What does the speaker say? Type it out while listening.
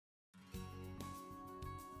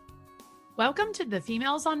Welcome to the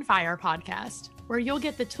Females on Fire podcast, where you'll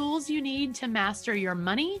get the tools you need to master your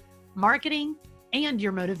money, marketing, and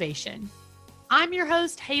your motivation. I'm your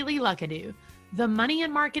host, Haley Luckadoo, the money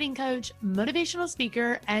and marketing coach, motivational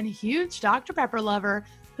speaker, and huge Dr. Pepper lover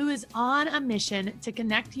who is on a mission to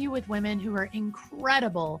connect you with women who are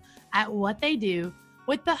incredible at what they do,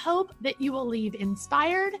 with the hope that you will leave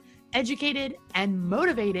inspired, educated, and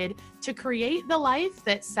motivated to create the life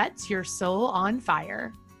that sets your soul on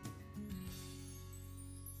fire.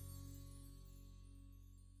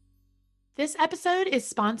 This episode is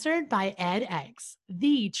sponsored by edX,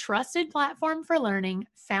 the trusted platform for learning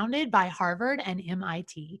founded by Harvard and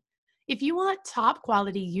MIT. If you want top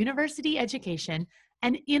quality university education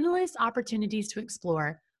and endless opportunities to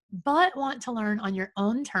explore, but want to learn on your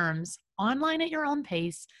own terms, online at your own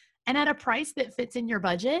pace, and at a price that fits in your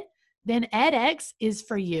budget, then edX is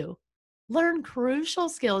for you. Learn crucial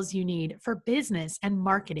skills you need for business and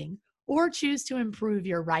marketing, or choose to improve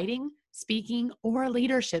your writing, speaking, or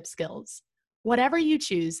leadership skills. Whatever you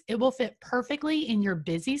choose, it will fit perfectly in your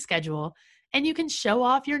busy schedule, and you can show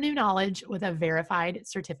off your new knowledge with a verified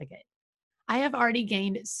certificate. I have already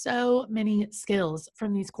gained so many skills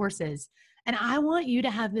from these courses, and I want you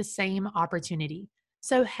to have the same opportunity.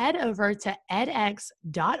 So head over to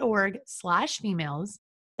edx.org/females.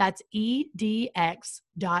 That's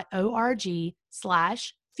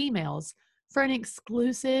edx.org/females for an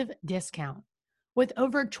exclusive discount. With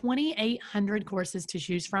over 2,800 courses to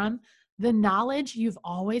choose from, the knowledge you've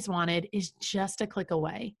always wanted is just a click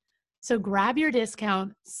away. So grab your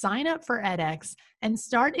discount, sign up for edX, and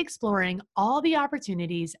start exploring all the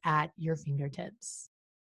opportunities at your fingertips.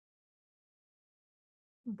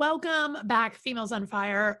 Welcome back, Females on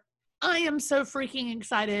Fire. I am so freaking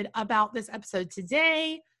excited about this episode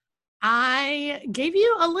today. I gave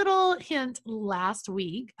you a little hint last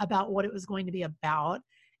week about what it was going to be about,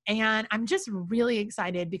 and I'm just really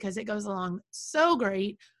excited because it goes along so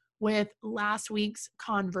great with last week's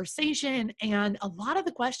conversation and a lot of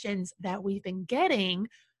the questions that we've been getting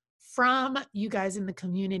from you guys in the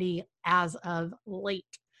community as of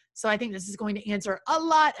late. So I think this is going to answer a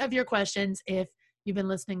lot of your questions if you've been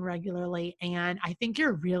listening regularly, and I think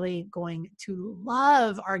you're really going to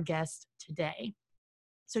love our guest today.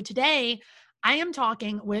 So today I am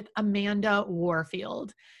talking with Amanda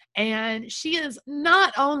Warfield. And she is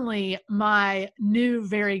not only my new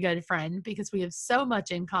very good friend because we have so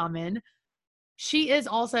much in common, she is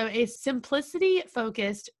also a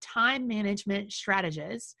simplicity-focused time management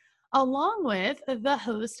strategist, along with the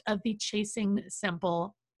host of the Chasing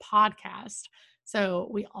Simple podcast. So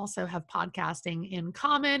we also have podcasting in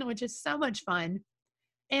common, which is so much fun.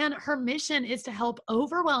 And her mission is to help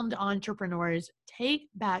overwhelmed entrepreneurs take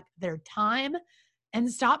back their time and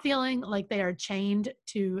stop feeling like they are chained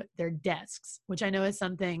to their desks, which I know is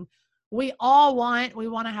something we all want. We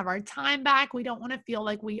want to have our time back. We don't want to feel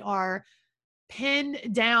like we are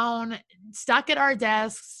pinned down, stuck at our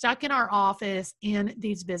desks, stuck in our office in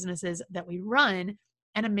these businesses that we run.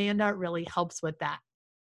 And Amanda really helps with that.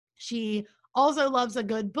 She also loves a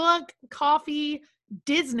good book, coffee,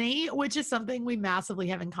 Disney, which is something we massively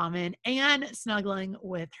have in common, and snuggling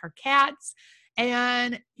with her cats.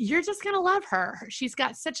 And you're just going to love her. She's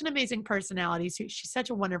got such an amazing personality. She's such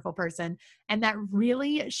a wonderful person. And that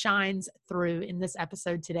really shines through in this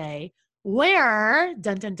episode today, where,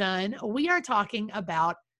 dun, dun, dun, we are talking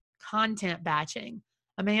about content batching.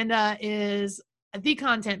 Amanda is the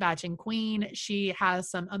content batching queen. She has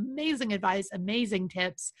some amazing advice, amazing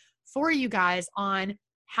tips for you guys on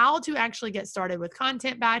how to actually get started with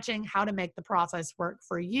content batching, how to make the process work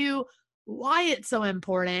for you, why it's so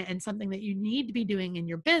important, and something that you need to be doing in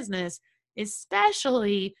your business,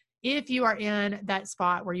 especially if you are in that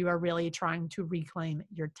spot where you are really trying to reclaim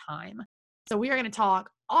your time. So we are going to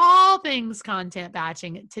talk all things content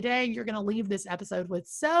batching. Today, you're going to leave this episode with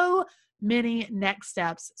so many next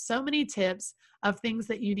steps, so many tips of things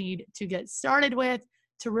that you need to get started with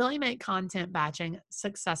to really make content batching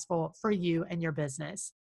successful for you and your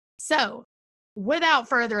business. So without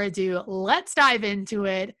further ado, let's dive into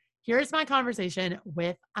it. Here's my conversation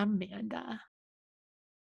with Amanda.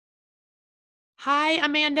 Hi,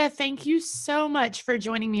 Amanda. Thank you so much for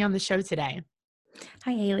joining me on the show today.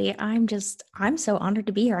 Hi, Haley. I'm so honored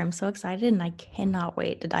to be here. I'm so excited and I cannot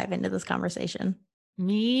wait to dive into this conversation.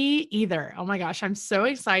 Me either. Oh my gosh, I'm so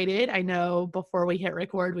excited. I know before we hit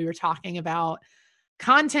record, we were talking about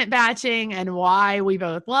content batching and why we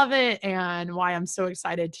both love it and why I'm so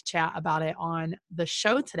excited to chat about it on the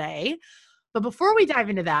show today. But before we dive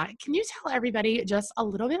into that, can you tell everybody just a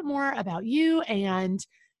little bit more about you and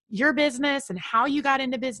your business and how you got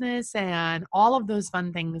into business and all of those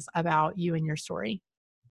fun things about you and your story?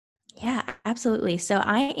 Yeah, absolutely. So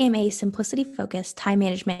I am a simplicity focused time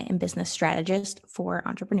management and business strategist for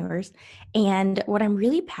entrepreneurs. And what I'm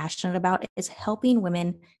really passionate about is helping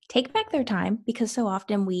women take back their time because so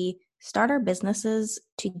often we start our businesses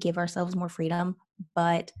to give ourselves more freedom.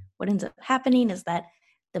 But what ends up happening is that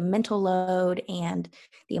the mental load and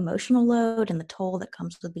the emotional load and the toll that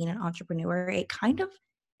comes with being an entrepreneur, it kind of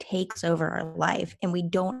takes over our life and we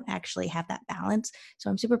don't actually have that balance. So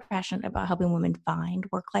I'm super passionate about helping women find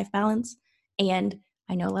work life balance. And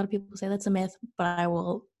I know a lot of people say that's a myth, but I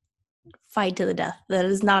will fight to the death. That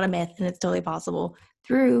is not a myth and it's totally possible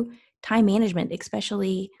through time management,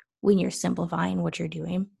 especially when you're simplifying what you're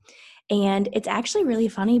doing. And it's actually really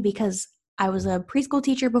funny because I was a preschool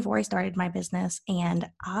teacher before I started my business, and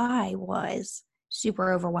I was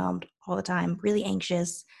super overwhelmed all the time, really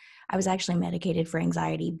anxious. I was actually medicated for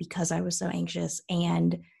anxiety because I was so anxious.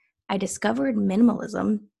 And I discovered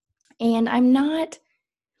minimalism. And I'm not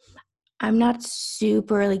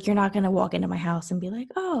super like, you're not going to walk into my house and be like,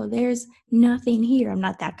 oh, there's nothing here. I'm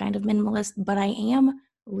not that kind of minimalist, but I am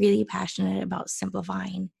really passionate about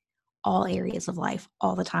simplifying all areas of life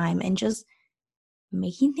all the time and just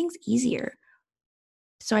making things easier.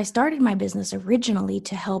 So I started my business originally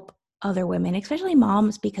to help other women, especially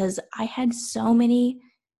moms, because I had so many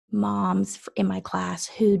moms in my class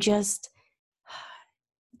who just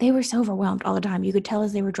they were so overwhelmed all the time. You could tell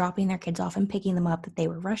as they were dropping their kids off and picking them up that they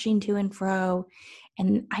were rushing to and fro.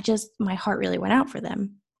 And my heart really went out for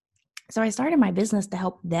them. So I started my business to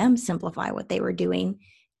help them simplify what they were doing.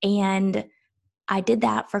 And I did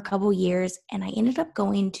that for a couple years. And I ended up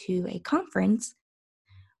going to a conference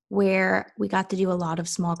where we got to do a lot of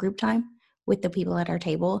small group time with the people at our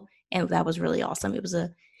table. And that was really awesome.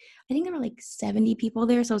 I think there were like 70 people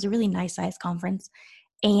there. So it was a really nice sized conference.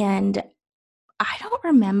 And I don't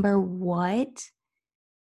remember what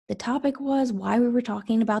the topic was, why we were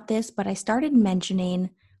talking about this, but I started mentioning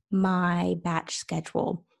my batch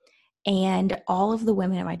schedule. And all of the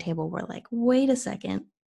women at my table were like, wait a second,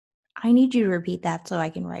 I need you to repeat that so I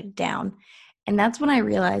can write it down. And that's when I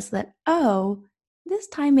realized that, oh, this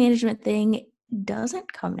time management thing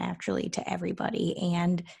doesn't come naturally to everybody.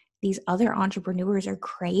 And these other entrepreneurs are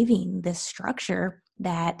craving this structure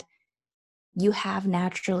that you have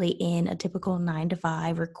naturally in a typical 9 to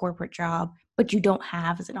 5 or corporate job, but you don't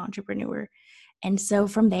have as an entrepreneur. And so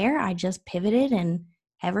from there, I just pivoted. And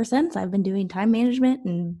ever since, I've been doing time management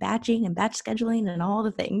and batching and batch scheduling and all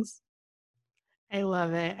the things. I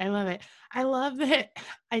love it. I love it. I love that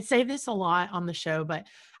I say this a lot on the show, but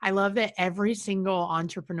I love that every single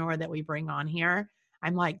entrepreneur that we bring on here,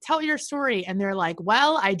 I'm like, tell your story. And they're like,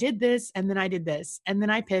 well, I did this and then I did this and then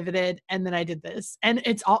I pivoted and then I did this. And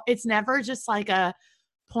it's never just like a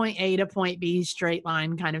point A to point B straight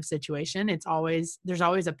line kind of situation. There's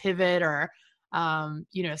always a pivot or,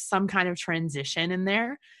 some kind of transition in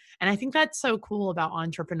there. And I think that's so cool about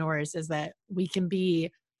entrepreneurs is that we can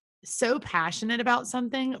be so passionate about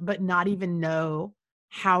something, but not even know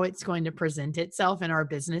how it's going to present itself in our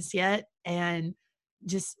business yet. And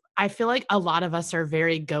just, I feel like a lot of us are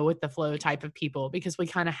very go with the flow type of people because we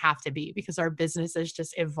kind of have to be because our businesses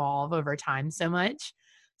just evolve over time so much.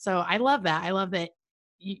 So I love that. I love that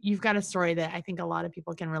you've got a story that I think a lot of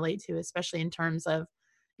people can relate to, especially in terms of,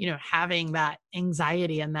 having that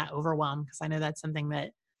anxiety and that overwhelm. Cause I know that's something that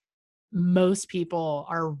most people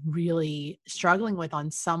are really struggling with on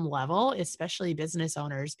some level, especially business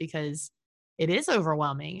owners, because it is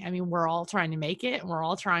overwhelming. I mean, we're all trying to make it and we're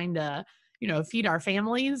all trying to, feed our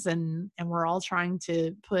families and we're all trying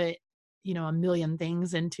to put, a million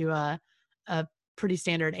things into a pretty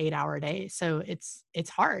standard 8-hour day. So it's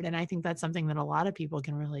hard. And I think that's something that a lot of people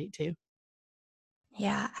can relate to.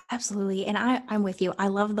 Yeah, absolutely. And I'm with you. I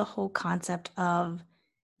love the whole concept of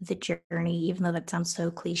the journey, even though that sounds so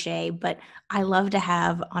cliche, but I love to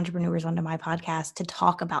have entrepreneurs onto my podcast to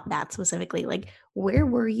talk about that specifically. Like, where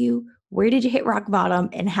were you? Where did you hit rock bottom?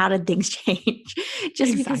 And how did things change?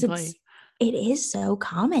 Just because Exactly. it is so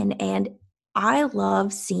common. And I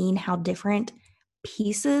love seeing how different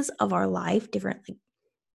pieces of our life, different like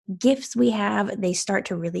gifts we have, they start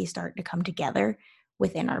to come together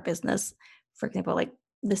within our business. For example, like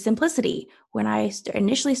the simplicity. When I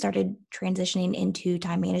initially started transitioning into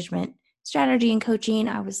time management strategy and coaching,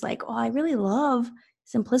 I was like, oh, I really love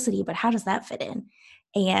simplicity, but how does that fit in?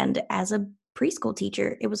 And as a preschool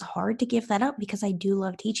teacher, it was hard to give that up because I do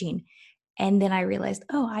love teaching. And then I realized,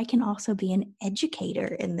 oh, I can also be an educator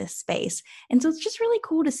in this space. And so it's just really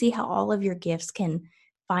cool to see how all of your gifts can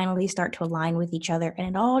finally start to align with each other and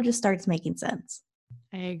it all just starts making sense.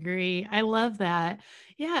 I agree. I love that.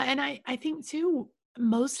 Yeah. And I think too,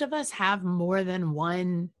 most of us have more than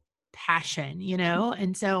one passion, you know?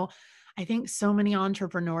 And so I think so many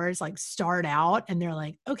entrepreneurs like start out and they're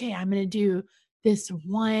like, okay, I'm going to do this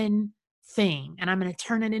one thing and I'm going to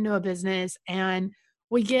turn it into a business. And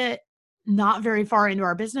we get not very far into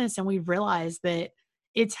our business and we realize that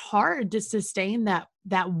it's hard to sustain that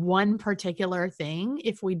one particular thing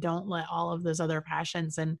if we don't let all of those other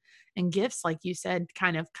passions and gifts, like you said,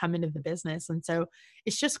 kind of come into the business. And so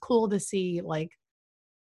it's just cool to see, like,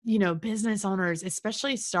 you know, business owners,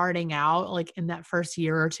 especially starting out like in that first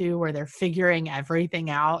year or two where they're figuring everything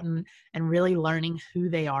out and really learning who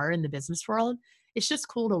they are in the business world. It's just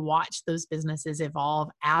cool to watch those businesses evolve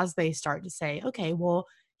as they start to say, okay, well,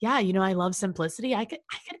 yeah, you know, I love simplicity. I could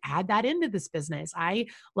add that into this business. I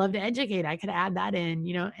love to educate. I could add that in,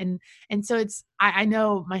 you know, and so it's I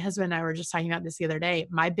know my husband and I were just talking about this the other day.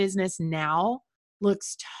 My business now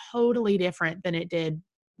looks totally different than it did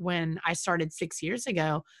when I started 6 years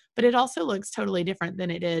ago, but it also looks totally different than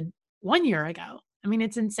it did 1 year ago. I mean,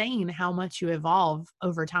 it's insane how much you evolve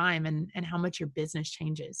over time and how much your business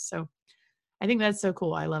changes. So I think that's so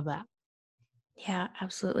cool. I love that. Yeah,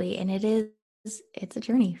 absolutely. And it's a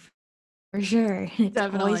journey for sure. It's always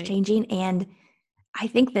Definitely. changing. And I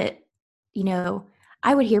think that, you know,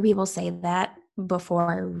 I would hear people say that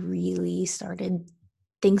before I really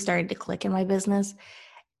things started to click in my business.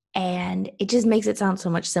 And it just makes it sound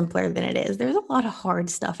so much simpler than it is. There's a lot of hard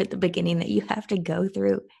stuff at the beginning that you have to go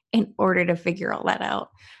through in order to figure all that out.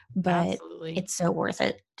 But Absolutely. it's so worth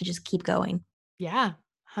it to just keep going. Yeah.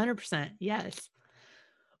 100%. Yes.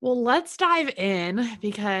 Well, let's dive in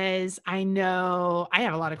because I know I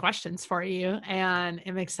have a lot of questions for you and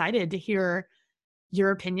am excited to hear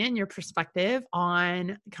your opinion, your perspective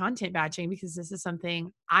on content batching, because this is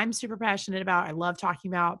something I'm super passionate about. I love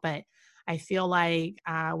talking about, but I feel like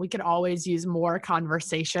we could always use more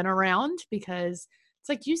conversation around because it's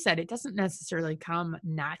like you said, it doesn't necessarily come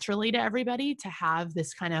naturally to everybody to have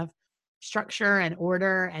this kind of structure and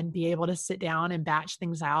order and be able to sit down and batch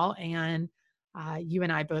things out. And you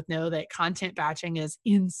and I both know that content batching is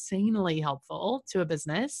insanely helpful to a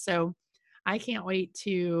business. So I can't wait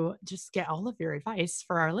to just get all of your advice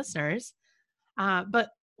for our listeners. But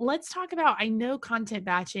let's talk about, I know content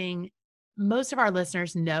batching, most of our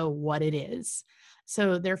listeners know what it is.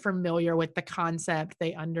 So they're familiar with the concept,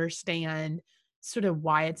 they understand sort of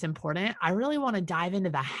why it's important. I really want to dive into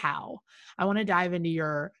the how. I want to dive into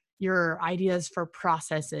your ideas for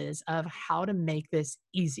processes of how to make this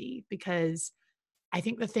easy, because I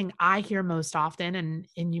think the thing I hear most often,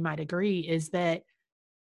 and you might agree, is that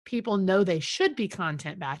people know they should be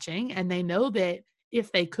content batching and they know that if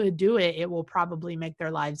they could do it, it will probably make their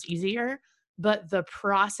lives easier. But the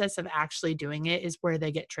process of actually doing it is where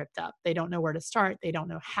they get tripped up. They don't know where to start, they don't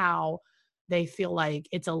know how. They feel like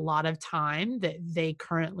it's a lot of time that they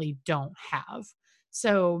currently don't have.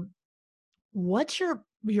 So, what's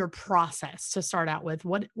your process to start out with?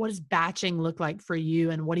 What does batching look like for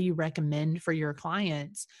you and what do you recommend for your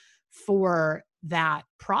clients for that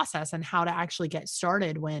process and how to actually get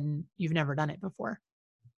started when you've never done it before?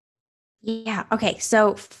 Yeah. Okay.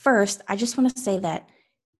 So, first, I just want to say that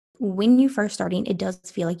when you first starting, it does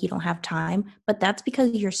feel like you don't have time, but that's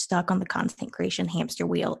because you're stuck on the content creation hamster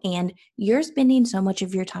wheel and you're spending so much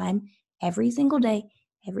of your time every single day,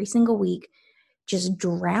 every single week, just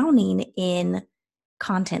drowning in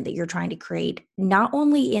content that you're trying to create, not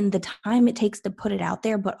only in the time it takes to put it out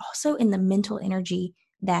there, but also in the mental energy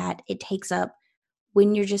that it takes up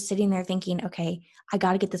when you're just sitting there thinking, okay, I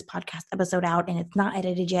got to get this podcast episode out and it's not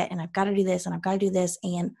edited yet. And I've got to do this and I've got to do this.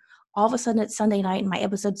 And all of a sudden it's Sunday night and my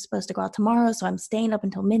episode's supposed to go out tomorrow. So I'm staying up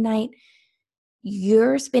until midnight.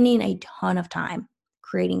 You're spending a ton of time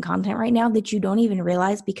creating content right now that you don't even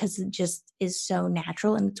realize because it just is so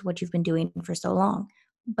natural and it's what you've been doing for so long.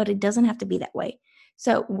 But it doesn't have to be that way.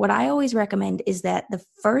 So, what I always recommend is that the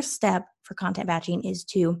first step for content batching is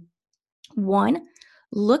to one,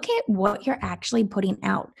 look at what you're actually putting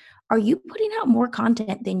out. Are you putting out more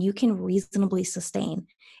content than you can reasonably sustain?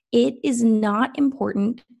 It is not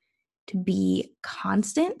important to be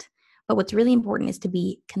constant, but what's really important is to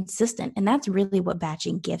be consistent. And that's really what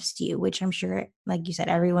batching gives you, which I'm sure, like you said,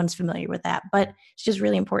 everyone's familiar with that. But it's just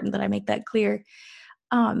really important that I make that clear.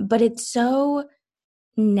 But it's so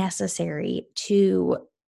necessary to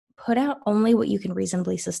put out only what you can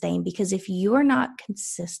reasonably sustain because if you are not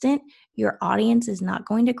consistent, your audience is not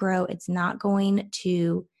going to grow. It's not going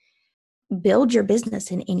to build your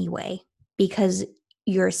business in any way because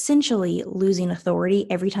you're essentially losing authority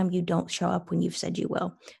every time you don't show up when you've said you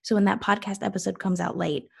will. So when that podcast episode comes out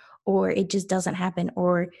late or it just doesn't happen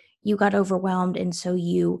or you got overwhelmed and so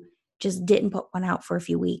you just didn't put one out for a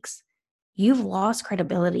few weeks, you've lost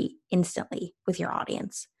credibility instantly with your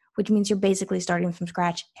audience. which means you're basically starting from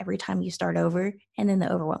scratch every time you start over, and then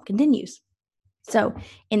the overwhelm continues. So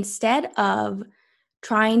instead of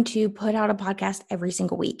trying to put out a podcast every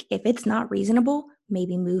single week, if it's not reasonable,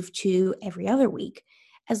 maybe move to every other week.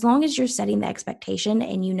 As long as you're setting the expectation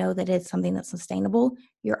and you know that it's something that's sustainable,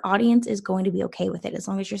 your audience is going to be okay with it. As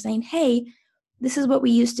long as you're saying, hey, this is what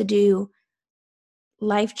we used to do.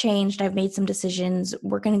 Life changed. I've made some decisions.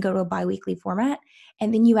 We're going to go to a bi-weekly format.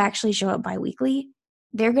 And then you actually show up bi-weekly.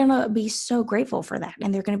 They're going to be so grateful for that.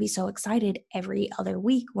 And they're going to be so excited every other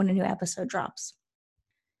week when a new episode drops.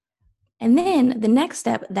 And then the next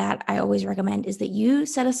step that I always recommend is that you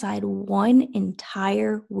set aside one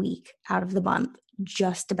entire week out of the month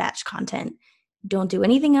just to batch content. Don't do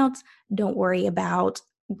anything else. Don't worry about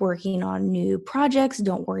working on new projects.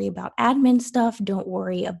 Don't worry about admin stuff. Don't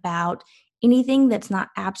worry about anything that's not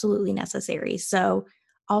absolutely necessary. So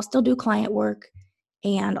I'll still do client work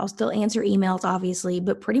and I'll still answer emails, obviously.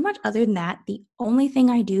 But pretty much other than that, the only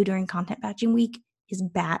thing I do during content batching week is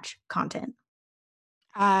batch content.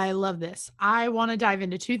 I love this. I want to dive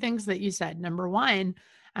into two things that you said. Number one,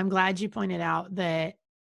 I'm glad you pointed out that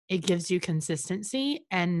it gives you consistency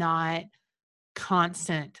and not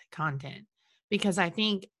constant content. Because I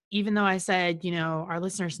think even though I said, our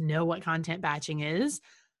listeners know what content batching is,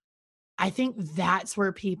 I think that's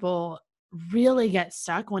where people really get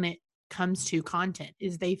stuck when it comes to content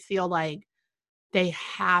is they feel like they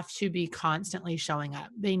have to be constantly showing up.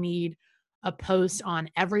 They need a post on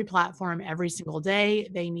every platform every single day.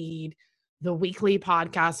 They need the weekly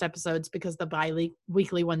podcast episodes because the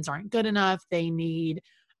bi-weekly ones aren't good enough. They need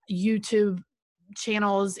YouTube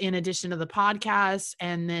channels in addition to the podcast.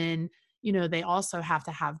 And then, they also have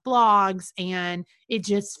to have blogs. And it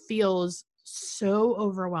just feels so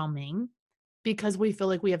overwhelming because we feel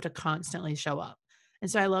like we have to constantly show up.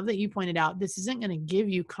 And so I love that you pointed out this isn't going to give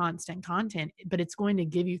you constant content, but it's going to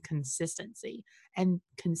give you consistency. And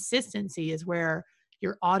consistency is where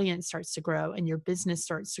your audience starts to grow and your business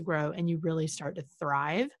starts to grow and you really start to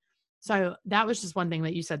thrive. So that was just one thing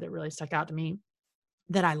that you said that really stuck out to me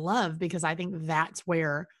that I love because I think that's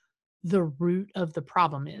where the root of the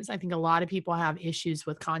problem is. I think a lot of people have issues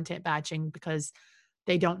with content batching because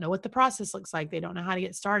they don't know what the process looks like. They don't know how to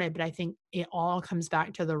get started. But I think it all comes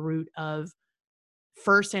back to the root of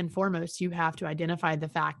first and foremost, you have to identify the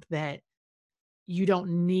fact that you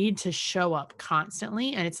don't need to show up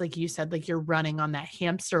constantly. And it's like you said, like you're running on that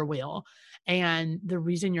hamster wheel. And the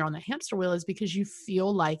reason you're on the hamster wheel is because you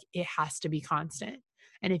feel like it has to be constant.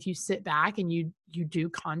 And if you sit back and you do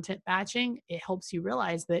content batching, it helps you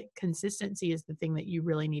realize that consistency is the thing that you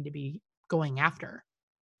really need to be going after.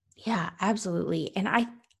 Yeah, absolutely. And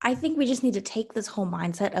I think we just need to take this whole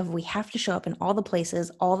mindset of we have to show up in all the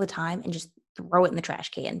places all the time and just throw it in the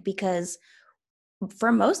trash can because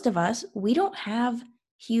for most of us, we don't have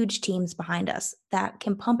huge teams behind us that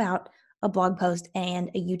can pump out a blog post and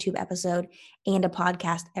a YouTube episode and a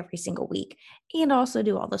podcast every single week and also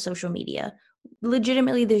do all the social media.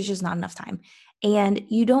 Legitimately, there's just not enough time. And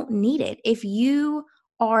you don't need it. If you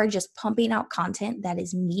are just pumping out content that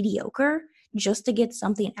is mediocre just to get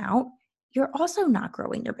something out, you're also not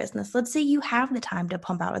growing your business. Let's say you have the time to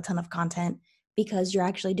pump out a ton of content because you're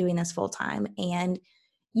actually doing this full time and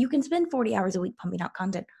you can spend 40 hours a week pumping out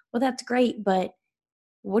content. Well, that's great, but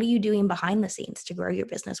what are you doing behind the scenes to grow your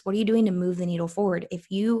business? What are you doing to move the needle forward? If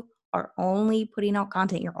you are only putting out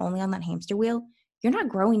content, you're only on that hamster wheel, you're not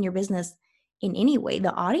growing your business in any way.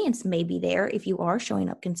 The audience may be there if you are showing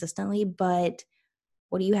up consistently, but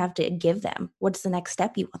what do you have to give them? What's the next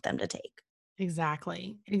step you want them to take?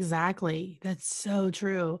 Exactly. Exactly. That's so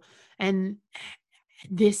true. And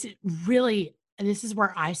this really, this is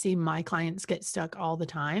where I see my clients get stuck all the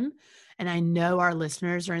time. And I know our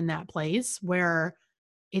listeners are in that place where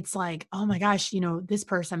it's like, oh my gosh, this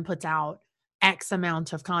person puts out X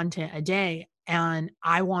amount of content a day and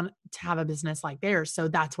I want to have a business like theirs. So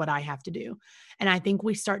that's what I have to do. And I think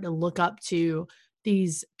we start to look up to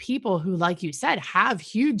these people who, like you said, have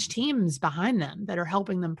huge teams behind them that are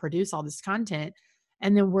helping them produce all this content.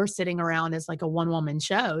 And then we're sitting around as like a one-woman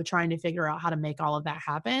show trying to figure out how to make all of that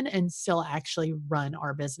happen and still actually run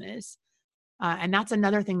our business. And that's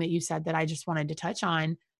another thing that you said that I just wanted to touch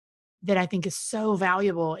on that I think is so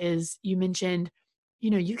valuable is you mentioned,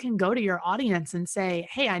 you can go to your audience and say,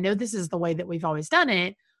 hey, I know this is the way that we've always done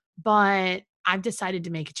it, but I've decided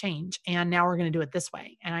to make a change and now we're going to do it this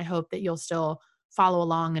way. And I hope that you'll still follow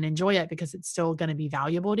along and enjoy it because it's still going to be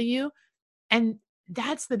valuable to you. And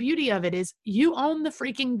that's the beauty of it is you own the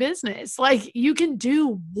freaking business. Like you can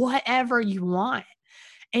do whatever you want.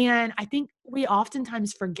 And I think we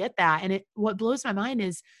oftentimes forget that. And what blows my mind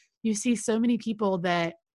is you see so many people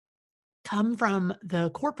that come from the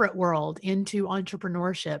corporate world into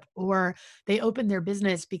entrepreneurship, or they open their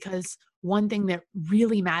business because one thing that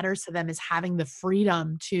really matters to them is having the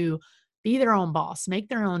freedom to be their own boss, make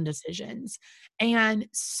their own decisions. And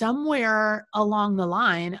somewhere along the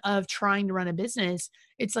line of trying to run a business,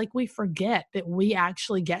 it's like we forget that we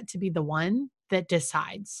actually get to be the one that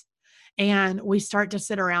decides. And we start to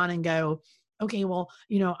sit around and go, okay, well,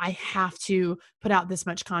 I have to put out this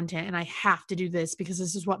much content and I have to do this because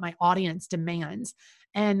this is what my audience demands.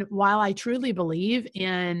 And while I truly believe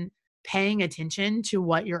in paying attention to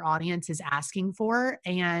what your audience is asking for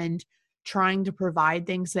and trying to provide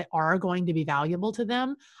things that are going to be valuable to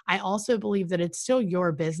them, I also believe that it's still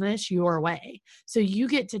your business, your way. So you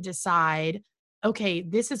get to decide, okay,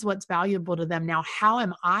 this is what's valuable to them. Now, how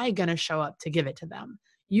am I going to show up to give it to them?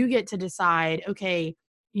 You get to decide, okay,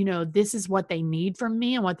 this is what they need from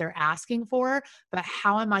me and what they're asking for, but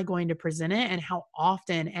how am I going to present it and how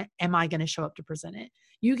often am I going to show up to present it?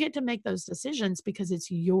 You get to make those decisions because it's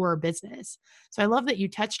your business. So I love that you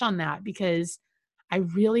touched on that, because I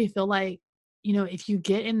really feel like, if you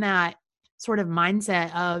get in that sort of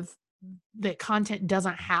mindset of that content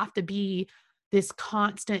doesn't have to be this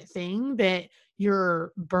constant thing that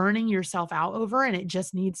you're burning yourself out over, and it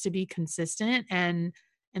just needs to be consistent and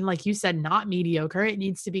like you said, not mediocre. It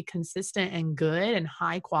needs to be consistent and good and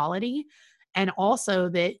high quality. And also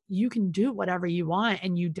that you can do whatever you want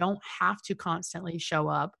and you don't have to constantly show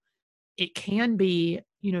up. It can be,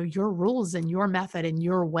 your rules and your method and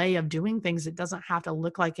your way of doing things. It doesn't have to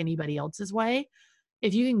look like anybody else's way.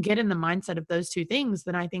 If you can get in the mindset of those two things,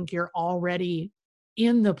 then I think you're already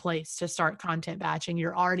in the place to start content batching.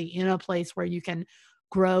 You're already in a place where you can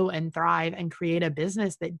grow and thrive and create a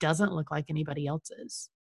business that doesn't look like anybody else's.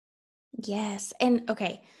 Yes. And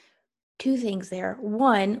okay, two things there.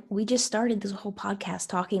 One, we just started this whole podcast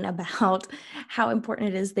talking about how important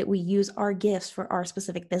it is that we use our gifts for our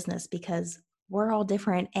specific business, because we're all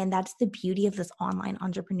different. And that's the beauty of this online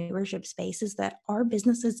entrepreneurship space, is that our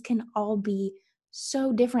businesses can all be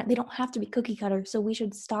so different. They don't have to be cookie cutter. So we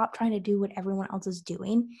should stop trying to do what everyone else is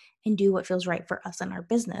doing and do what feels right for us and our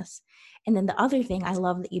business. And then the other thing I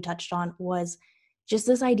love that you touched on was just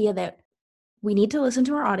this idea that we need to listen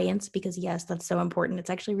to our audience, because yes, that's so important.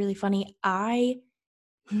 It's actually really funny. I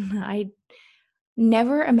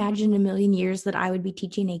never imagined in a million years that I would be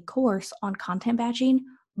teaching a course on content batching,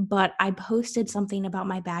 but I posted something about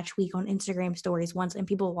my batch week on Instagram stories once and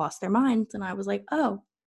people lost their minds, and I was like, "Oh,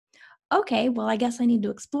 okay, well, I guess I need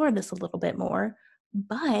to explore this a little bit more."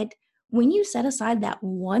 But when you set aside that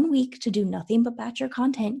 1 week to do nothing but batch your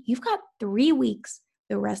content, you've got 3 weeks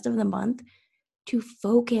the rest of the month to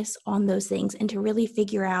focus on those things and to really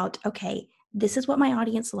figure out, okay, this is what my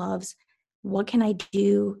audience loves. What can I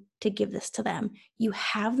do to give this to them? You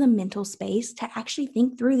have the mental space to actually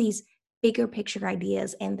think through these bigger picture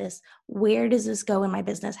ideas and this, where does this go in my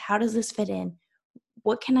business? How does this fit in?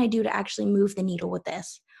 What can I do to actually move the needle with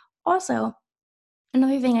this? Also,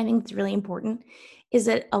 another thing I think is really important is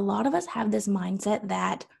that a lot of us have this mindset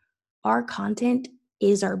that our content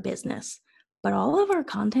is our business, but all of our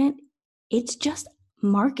content, it's just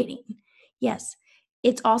marketing. Yes,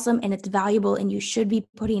 it's awesome and it's valuable and you should be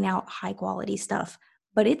putting out high quality stuff,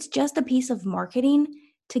 but it's just a piece of marketing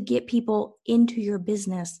to get people into your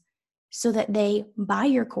business so that they buy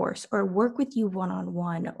your course or work with you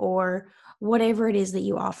one-on-one or whatever it is that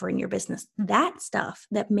you offer in your business. That stuff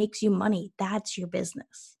that makes you money, that's your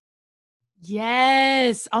business.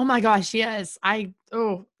 Yes. Oh my gosh. Yes.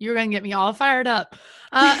 You're going to get me all fired up.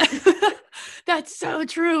 Uh, that's so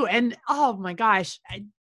true. And oh my gosh,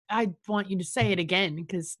 I want you to say it again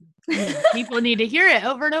because people need to hear it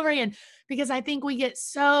over and over again, because I think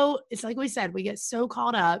it's like we said, we get so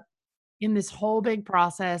caught up in this whole big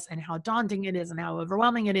process and how daunting it is and how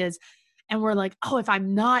overwhelming it is. And we're like, oh, if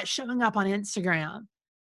I'm not showing up on Instagram,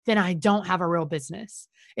 then I don't have a real business.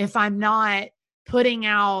 If I'm not putting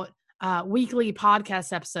out weekly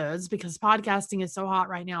podcast episodes because podcasting is so hot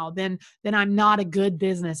right now, then I'm not a good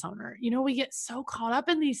business owner. We get so caught up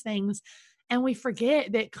in these things and we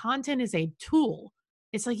forget that content is a tool.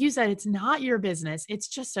 It's like you said, it's not your business. It's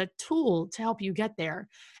just a tool to help you get there.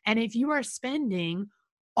 And if you are spending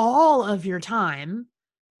all of your time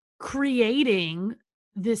creating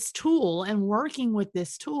this tool and working with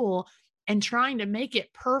this tool and trying to make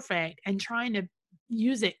it perfect and trying to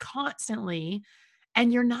use it constantly,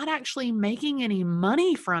 and you're not actually making any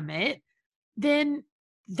money from it, then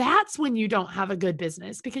that's when you don't have a good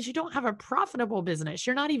business, because you don't have a profitable business.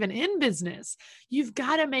 You're not even in business. You've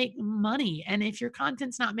got to make money. And if your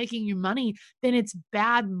content's not making you money, then it's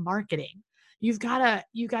bad marketing. You got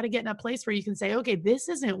to get in a place where you can say, okay, this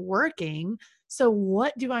isn't working. So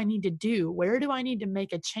what do I need to do? Where do I need to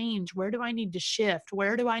make a change? Where do I need to shift?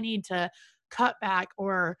 Where do I need to cut back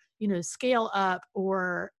or, scale up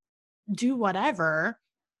or do whatever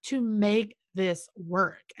to make this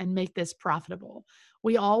work and make this profitable?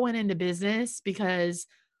 We all went into business because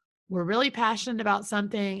we're really passionate about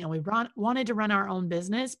something and wanted to run our own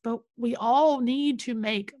business, but we all need to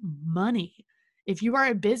make money. If you are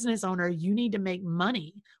a business owner, you need to make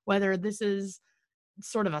money, whether this is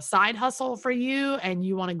sort of a side hustle for you and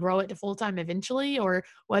you want to grow it to full time eventually, or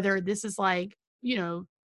whether this is like,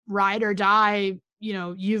 ride or die,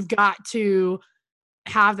 you've got to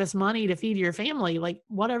have this money to feed your family, like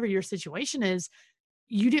whatever your situation is,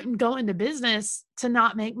 you didn't go into business to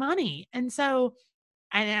not make money. And so,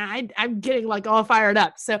 and I'm getting like all fired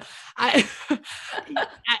up. So I,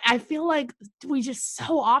 I feel like we just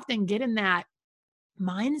so often get in that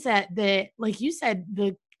mindset that, like you said,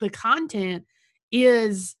 the content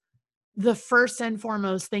is the first and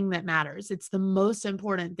foremost thing that matters. It's the most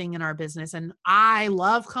important thing in our business. And I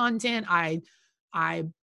love content. I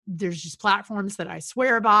there's just platforms that I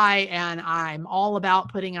swear by, and I'm all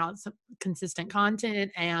about putting out some consistent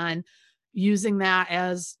content and using that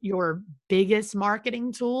as your biggest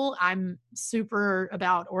marketing tool. I'm super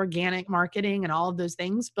about organic marketing and all of those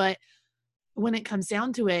things, but when it comes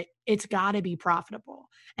down to it, it's got to be profitable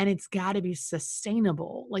and it's got to be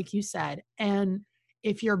sustainable, like you said. And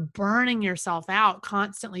if you're burning yourself out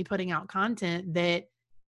constantly putting out content that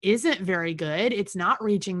isn't very good, it's not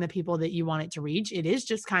reaching the people that you want it to reach, it is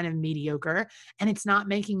just kind of mediocre, and it's not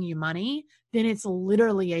making you money, then it's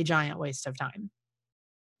literally a giant waste of time.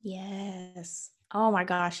 Yes. Oh my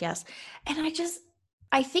gosh, yes. And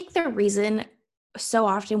I think the reason so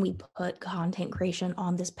often we put content creation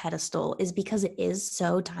on this pedestal is because it is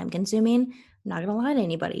so time consuming. I'm not gonna lie to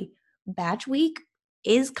anybody. Batch week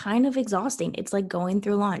is kind of exhausting. It's like going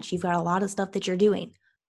through lunch. You've got a lot of stuff that you're doing.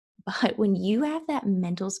 But when you have that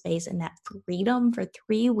mental space and that freedom for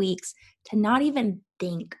 3 weeks to not even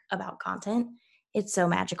think about content, it's so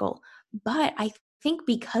magical. But I think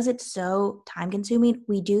because it's so time consuming,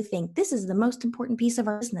 we do think this is the most important piece of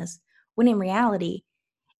our business. When in reality,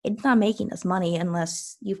 it's not making us money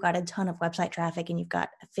unless you've got a ton of website traffic and you've got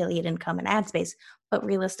affiliate income and ad space. But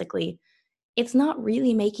realistically, it's not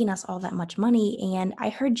really making us all that much money. And I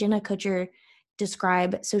heard Jenna Kutcher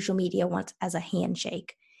describe social media once as a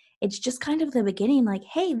handshake. It's just kind of the beginning, like,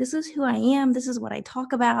 hey, this is who I am. This is what I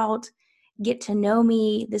talk about. Get to know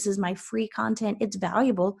me. This is my free content. It's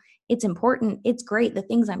valuable. It's important. It's great. The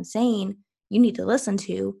things I'm saying, you need to listen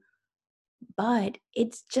to, but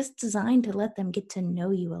it's just designed to let them get to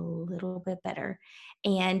know you a little bit better.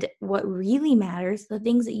 And what really matters, the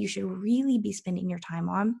things that you should really be spending your time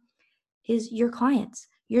on, is your clients,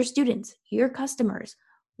 your students, your customers,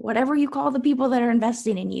 whatever you call the people that are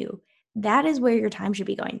investing in you. That is where your time should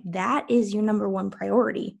be going. That is your number one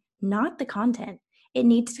priority, not the content. It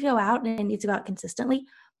needs to go out and it needs to go out consistently.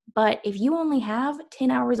 But if you only have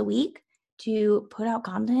 10 hours a week to put out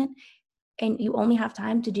content and you only have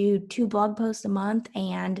time to do 2 blog posts a month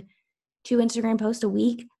and 2 Instagram posts a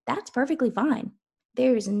week, that's perfectly fine.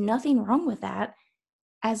 There's nothing wrong with that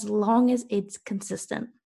as long as it's consistent.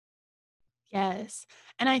 Yes.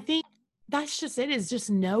 And I think that's just it, is just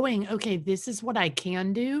knowing, okay, this is what I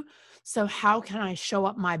can do. So how can I show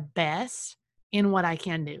up my best in what I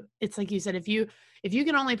can do? It's like you said, if you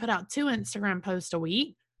can only put out 2 Instagram posts a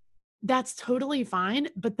week, that's totally fine,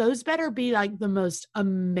 but those better be like the most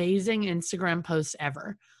amazing Instagram posts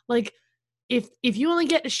ever. Like if you only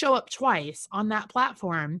get to show up twice on that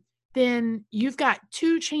platform, then you've got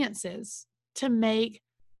two chances to make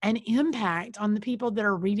an impact on the people that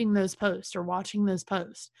are reading those posts or watching those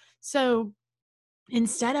posts. So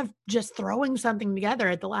instead of just throwing something together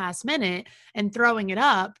at the last minute and throwing it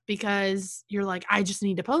up because you're like, I just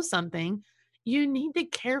need to post something, you need to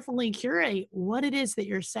carefully curate what it is that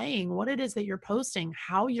you're saying, what it is that you're posting,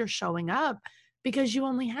 how you're showing up, because you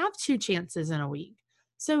only have two chances in a week.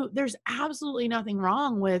 So there's absolutely nothing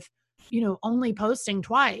wrong with, only posting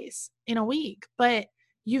twice in a week, but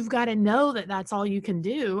you've got to know that that's all you can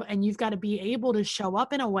do. And you've got to be able to show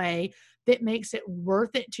up in a way that makes it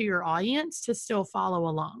worth it to your audience to still follow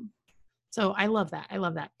along. So I love that. I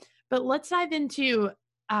love that. But let's dive into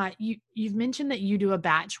you've mentioned that you do a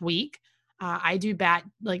batch week. I do batch,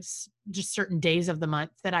 like just certain days of the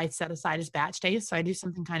month that I set aside as batch days. So I do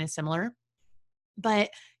something kind of similar. But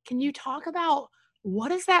can you talk about what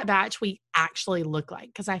does that batch week actually look like?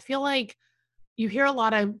 Because I feel like you hear a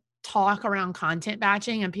lot of talk around content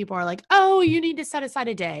batching and people are like, oh, you need to set aside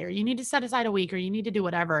a day or you need to set aside a week or you need to do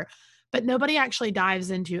whatever. But nobody actually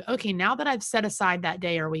dives into, okay, now that I've set aside that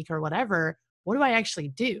day or week or whatever, what do I actually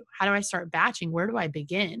do? How do I start batching? Where do I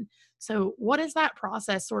begin? So what does that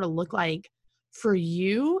process sort of look like for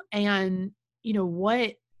you? And,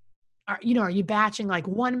 what are you batching like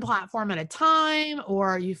one platform at a time, or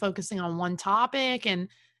are you focusing on one topic and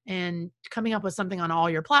coming up with something on all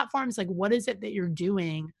your platforms? Like, what is it that you're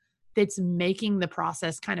doing that's making the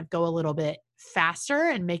process kind of go a little bit faster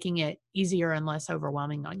and making it easier and less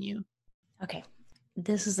overwhelming on you? Okay,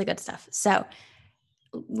 this is the good stuff. So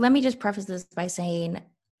let me just preface this by saying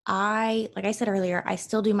like I said earlier, I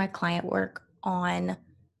still do my client work on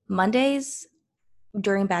Mondays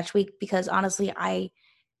during batch week because honestly, I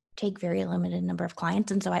take very limited number of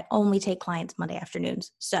clients. And so I only take clients Monday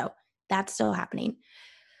afternoons. So that's still happening.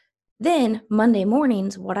 Then Monday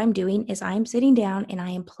mornings, what I'm doing is I'm sitting down and I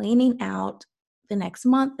am planning out the next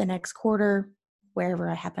month, the next quarter, wherever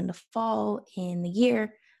I happen to fall in the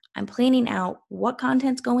year. I'm planning out what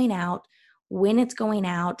content's going out, when it's going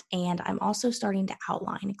out, and I'm also starting to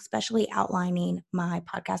outline, especially outlining my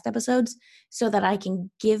podcast episodes so that I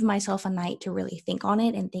can give myself a night to really think on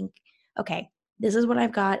it and think, okay, this is what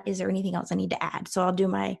I've got. Is there anything else I need to add? So I'll do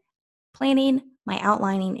my planning, my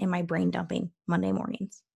outlining, and my brain dumping Monday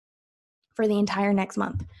mornings for the entire next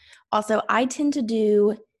month. Also, I tend to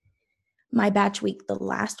do my batch week the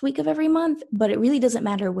last week of every month, but it really doesn't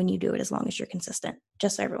matter when you do it as long as you're consistent,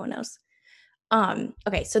 just so everyone knows.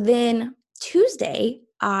 Okay, so then Tuesday,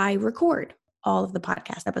 I record all of the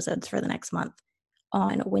podcast episodes for the next month.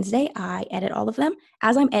 On Wednesday, I edit all of them.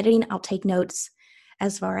 As I'm editing, I'll take notes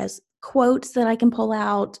as far as quotes that I can pull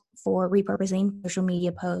out for repurposing social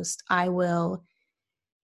media posts. I will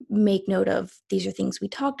make note of these are things we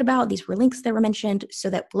talked about, these were links that were mentioned, so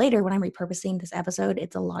that later when I'm repurposing this episode,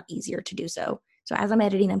 it's a lot easier to do so. So as I'm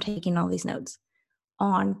editing, I'm taking all these notes.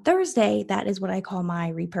 On Thursday, that is what I call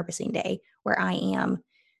my repurposing day, where I am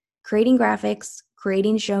creating graphics,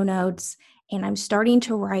 creating show notes, and I'm starting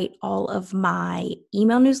to write all of my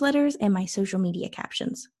email newsletters and my social media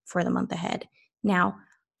captions for the month ahead. Now,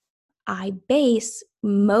 I base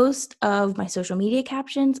most of my social media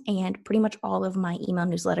captions and pretty much all of my email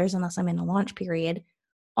newsletters, unless I'm in a launch period,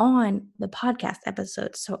 on the podcast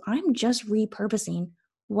episodes. So I'm just repurposing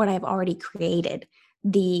what I've already created.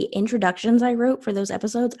 The introductions I wrote for those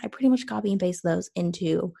episodes, I pretty much copy and paste those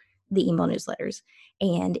into the email newsletters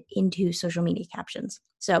and into social media captions.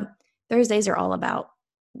 So Thursdays are all about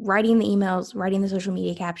writing the emails, writing the social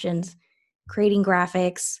media captions, creating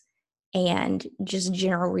graphics, and just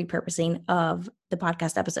general repurposing of the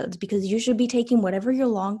podcast episodes, because you should be taking whatever your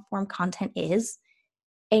long form content is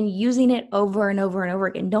and using it over and over and over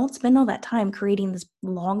again. Don't spend all that time creating this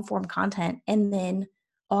long form content and then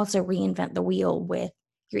also reinvent the wheel with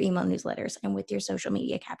your email newsletters and with your social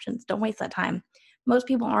media captions. Don't waste that time. Most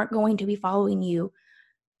people aren't going to be following you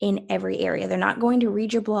in every area. They're not going to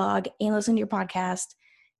read your blog and listen to your podcast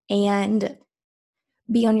and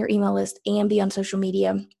be on your email list and be on social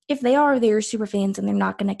media. If they are, they're super fans and they're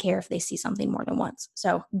not going to care if they see something more than once.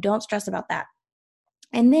 So don't stress about that.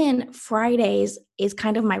 And then Fridays is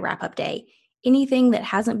kind of my wrap up day. Anything that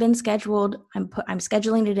hasn't been scheduled, I'm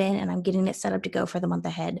scheduling it in and I'm getting it set up to go for the month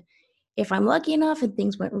ahead. If I'm lucky enough and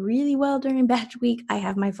things went really well during batch week, I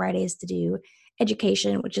have my Fridays to do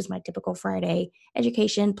education, which is my typical Friday,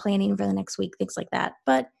 education, planning for the next week, things like that.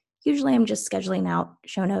 But usually I'm just scheduling out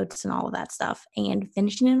show notes and all of that stuff and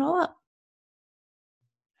finishing it all up.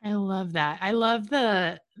 I love that. I love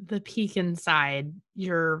the peek inside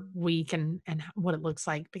your week and what it looks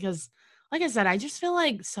like, because like I said, I just feel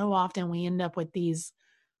like so often we end up with these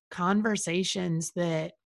conversations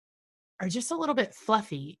that are just a little bit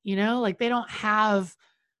fluffy, like they don't have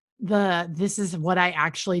this is what I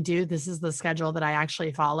actually do, this is the schedule that I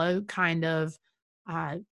actually follow kind of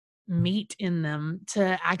uh meat in them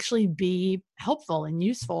to actually be helpful and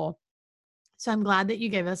useful. So I'm glad that you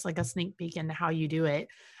gave us like a sneak peek into how you do it.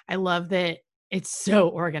 I love that it's so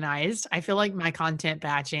organized. I feel like my content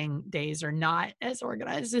batching days are not as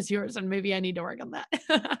organized as yours, and maybe I need to work on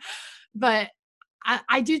that. But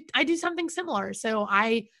I do something similar. So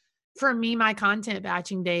for me, my content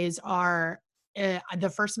batching days are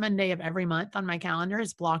the first Monday of every month on my calendar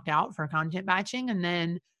is blocked out for content batching, and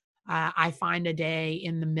then I find a day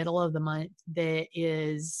in the middle of the month that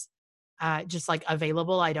is just like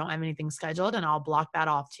available. I don't have anything scheduled and I'll block that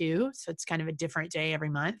off too. So it's kind of a different day every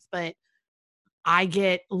month, but I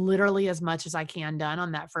get literally as much as I can done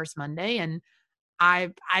on that first Monday. And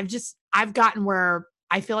I've gotten where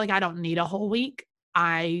I feel like I don't need a whole week.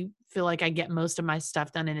 I feel like I get most of my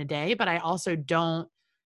stuff done in a day, but I also don't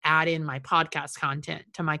add in my podcast content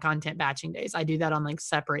to my content batching days. I do that on like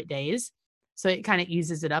separate days. So it kind of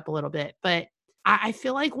eases it up a little bit. But I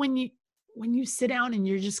feel like when you sit down and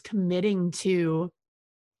you're just committing to,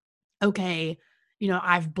 okay,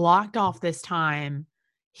 I've blocked off this time.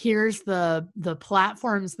 Here's the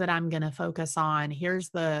platforms that I'm going to focus on. Here's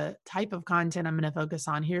the type of content I'm going to focus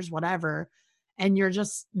on. Here's whatever. And you're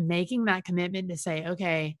just making that commitment to say,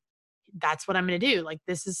 okay, that's what I'm going to do. Like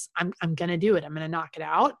I'm going to do it. I'm going to knock it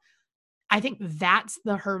out. I think that's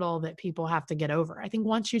the hurdle that people have to get over. I think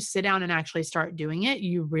once you sit down and actually start doing it,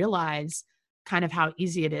 you realize kind of how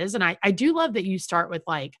easy it is. And I do love that you start with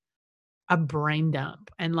like a brain dump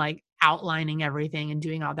and like outlining everything and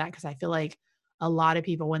doing all that. Cause I feel like a lot of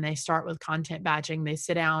people, when they start with content batching, they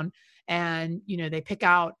sit down and, they pick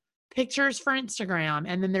out pictures for Instagram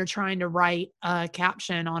and then they're trying to write a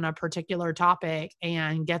caption on a particular topic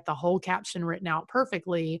and get the whole caption written out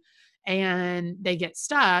perfectly. And they get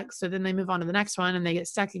stuck. So then they move on to the next one and they get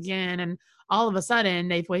stuck again. And all of a sudden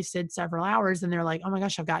they've wasted several hours and they're like, oh my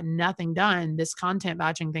gosh, I've got nothing done. This content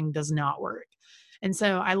batching thing does not work. And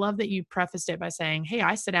so I love that you prefaced it by saying, hey,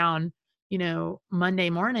 I sit down, Monday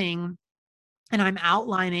morning and I'm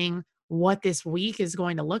outlining what this week is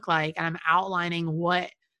going to look like. And I'm outlining what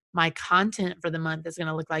my content for the month is going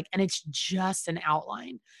to look like. And it's just an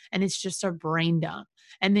outline and it's just a brain dump.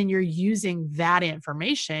 And then you're using that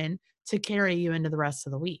information to carry you into the rest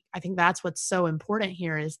of the week. I think that's what's so important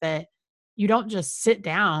here is that you don't just sit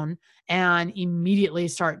down and immediately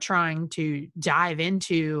start trying to dive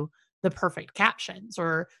into the perfect captions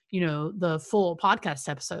or, the full podcast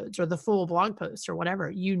episodes or the full blog post or whatever.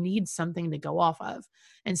 You need something to go off of.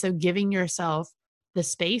 And so giving yourself the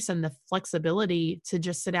space and the flexibility to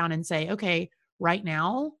just sit down and say, okay, right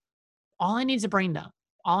now, all I need is a brain dump.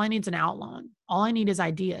 All I need is an outline. All I need is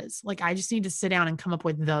ideas. Like I just need to sit down and come up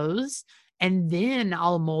with those. And then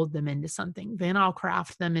I'll mold them into something. Then I'll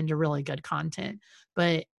craft them into really good content.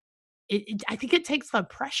 But I think it takes the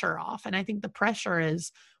pressure off. And I think the pressure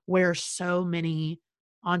is where so many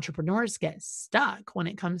entrepreneurs get stuck when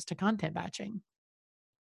it comes to content batching.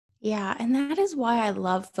 Yeah, and that is why I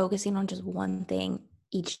love focusing on just one thing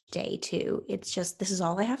each day too. It's just this is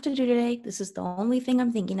all I have to do today. This is the only thing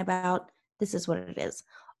I'm thinking about. This is what it is.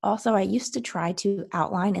 Also, I used to try to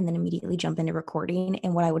outline and then immediately jump into recording,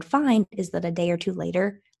 and what I would find is that a day or two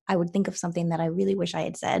later, I would think of something that I really wish I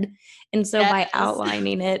had said. And so by Yes.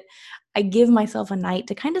 outlining it, I give myself a night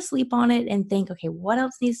to kind of sleep on it and think, okay, what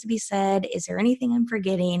else needs to be said? Is there anything I'm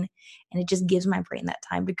forgetting? And it just gives my brain that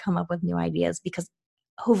time to come up with new ideas because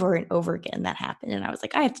over and over again that happened, and I was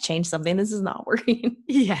like, "I have to change something, this is not working."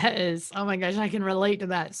 Yes. Oh my gosh, I can relate to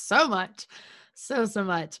that so much. So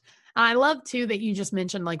much. I love too that you just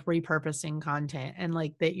mentioned like repurposing content and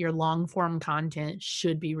like that your long form content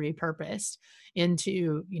should be repurposed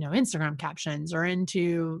into, Instagram captions or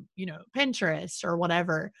into, Pinterest or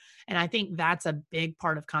whatever. And I think that's a big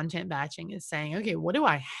part of content batching is saying, okay, what do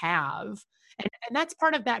I have? And that's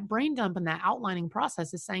part of that brain dump and that outlining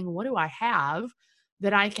process is saying, what do I have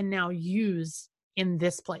that I can now use in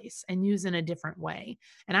this place and use in a different way?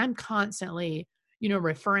 And I'm constantly,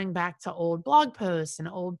 referring back to old blog posts and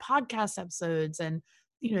old podcast episodes and,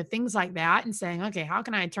 things like that and saying, okay, how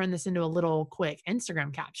can I turn this into a little quick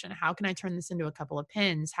Instagram caption? How can I turn this into a couple of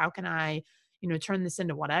pins? How can I, turn this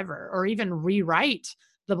into whatever, or even rewrite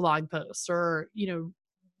the blog posts or,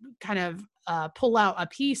 kind of pull out a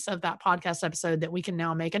piece of that podcast episode that we can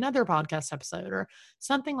now make another podcast episode or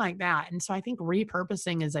something like that. And so I think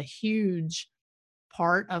repurposing is a huge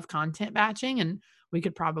part of content batching. And we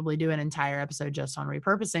could probably do an entire episode just on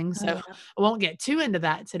repurposing. Oh, So yeah. I won't get too into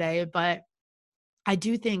that today, but I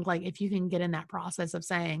do think like if you can get in that process of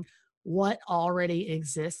saying what already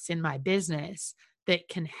exists in my business that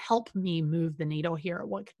can help me move the needle here,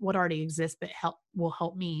 what already exists that will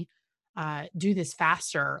help me do this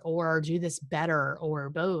faster or do this better or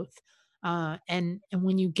both. And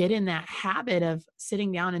when you get in that habit of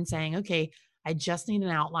sitting down and saying, okay, I just need an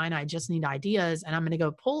outline, I just need ideas, and I'm going to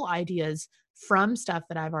go pull ideas from stuff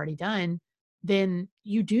that I've already done, then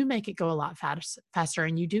you do make it go a lot faster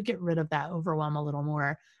and you do get rid of that overwhelm a little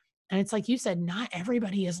more. And it's like you said, not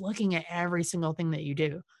everybody is looking at every single thing that you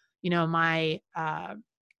do. My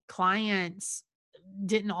clients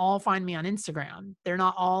didn't all find me on Instagram. They're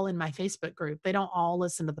not all in my Facebook group. They don't all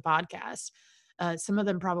listen to the podcast. Some of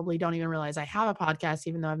them probably don't even realize I have a podcast,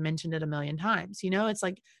 even though I've mentioned it a million times. It's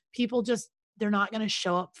like people just, they're not going to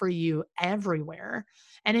show up for you everywhere.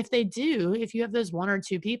 And if they do, if you have those one or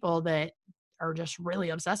two people that are just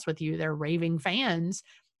really obsessed with you, they're raving fans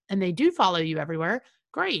and they do follow you everywhere,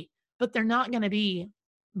 great. But they're not going to be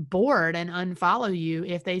bored and unfollow you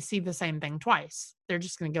if they see the same thing twice. They're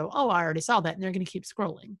just going to go, "Oh, I already saw that," and they're going to keep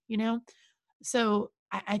scrolling. So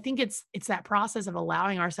I think it's that process of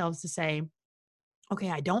allowing ourselves to say, okay,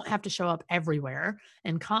 I don't have to show up everywhere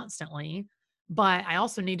and constantly, but I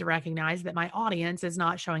also need to recognize that my audience is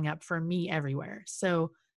not showing up for me everywhere.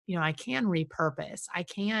 So, I can repurpose. I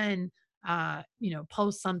can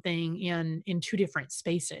post something in two different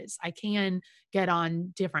spaces. I can get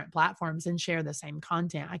on different platforms and share the same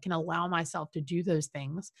content. I can allow myself to do those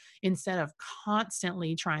things instead of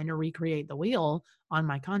constantly trying to recreate the wheel on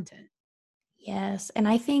my content. Yes, and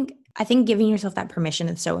I think giving yourself that permission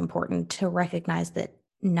is so important to recognize that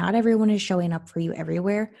not everyone is showing up for you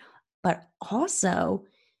everywhere, but also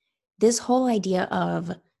this whole idea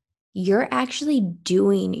of you're actually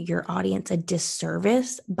doing your audience a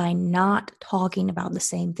disservice by not talking about the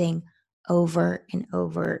same thing over and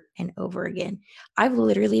over and over again. I've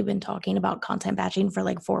literally been talking about content batching for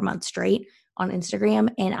like 4 months straight on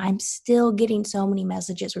Instagram, and I'm still getting so many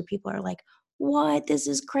messages where people are like, "What? This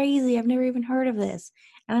is crazy. I've never even heard of this."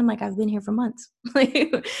 And I'm like, "I've been here for months. Like,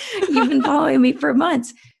 you've been following me for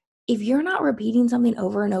months." If you're not repeating something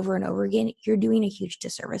over and over and over again, you're doing a huge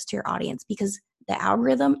disservice to your audience because the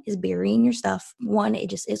algorithm is burying your stuff. One, it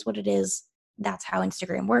just is what it is. That's how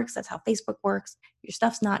Instagram works. That's how Facebook works. Your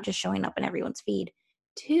stuff's not just showing up in everyone's feed.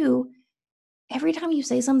 Two, every time you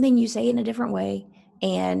say something, you say it in a different way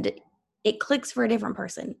and it clicks for a different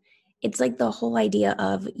person. It's like the whole idea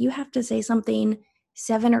of you have to say something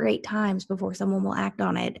 7 or 8 times before someone will act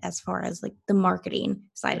on it, as far as like the marketing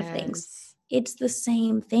side of things. Yes. It's the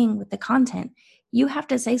same thing with the content. You have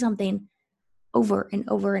to say something over and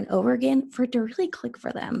over and over again for it to really click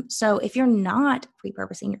for them. So if you're not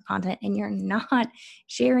repurposing your content and you're not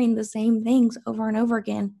sharing the same things over and over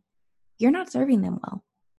again, you're not serving them well.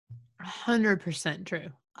 100% true.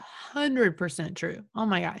 100% true. Oh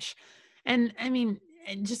my gosh. And I mean,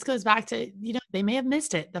 it just goes back to, they may have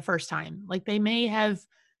missed it the first time. Like they may have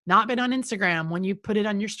not been on Instagram when you put it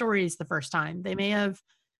on your stories the first time. They may have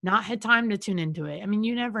not had time to tune into it. I mean,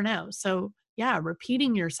 you never know. So, yeah,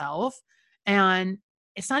 repeating yourself, and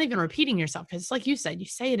it's not even repeating yourself because it's like you said, you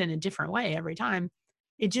say it in a different way every time.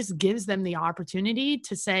 It just gives them the opportunity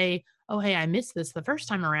to say, oh, hey, I missed this the first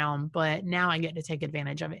time around, but now I get to take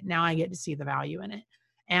advantage of it. Now I get to see the value in it.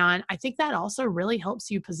 And I think that also really helps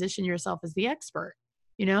you position yourself as the expert.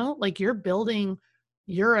 Like you're building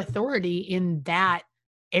your authority in that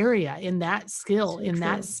area, in that skill, So in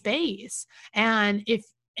that true. space. And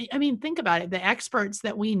I mean, think about it, the experts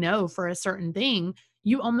that we know for a certain thing,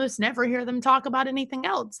 you almost never hear them talk about anything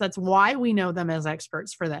else. That's why we know them as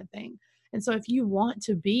experts for that thing. And so if you want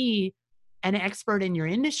to be an expert in your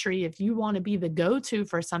industry, if you want to be the go to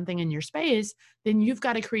for something in your space, then you've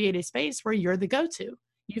got to create a space where you're the go to.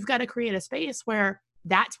 You've got to create a space where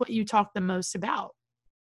that's what you talk the most about.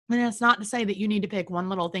 And that's not to say that you need to pick one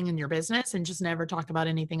little thing in your business and just never talk about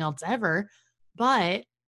anything else ever. But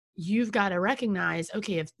you've got to recognize,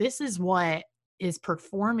 okay, if this is what is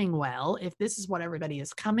performing well, if this is what everybody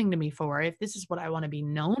is coming to me for, if this is what I want to be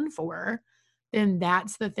known for, then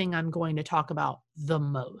that's the thing I'm going to talk about the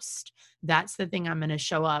most. That's the thing I'm going to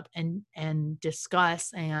show up and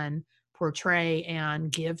discuss and portray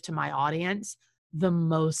and give to my audience the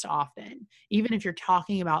most often. Even if you're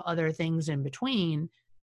talking about other things in between,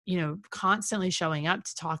 constantly showing up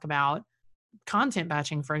to talk about content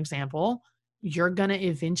batching, for example, you're going to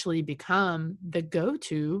eventually become the go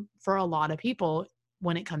to for a lot of people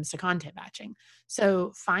when it comes to content batching.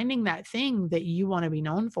 So finding that thing that you want to be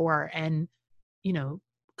known for and, you know,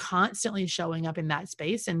 constantly showing up in that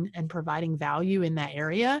space and providing value in that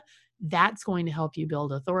area, that's going to help you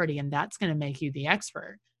build authority and that's going to make you the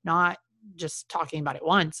expert, not just talking about it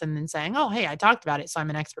once and then saying, oh, hey, I talked about it, so I'm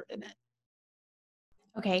an expert in it.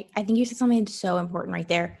 Okay, I think you said something so important right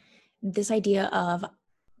there. This idea of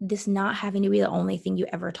this not having to be the only thing you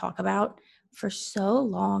ever talk about. For so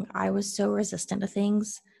long, I was so resistant to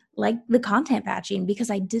things like the content batching because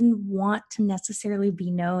I didn't want to necessarily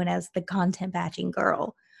be known as the content batching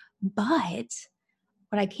girl. But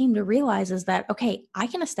what I came to realize is that, okay, I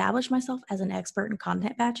can establish myself as an expert in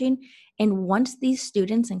content batching. And once these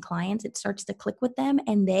students and clients, it starts to click with them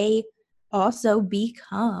and they also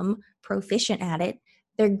become proficient at it,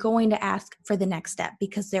 they're going to ask for the next step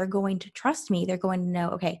because they're going to trust me. They're going to know,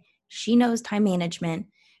 okay, she knows time management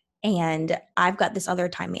and I've got this other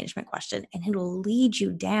time management question. And it'll lead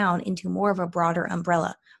you down into more of a broader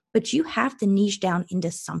umbrella. But you have to niche down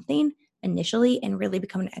into something initially and really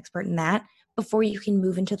become an expert in that before you can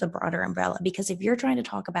move into the broader umbrella. Because if you're trying to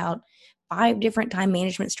talk about 5 different time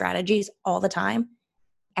management strategies all the time,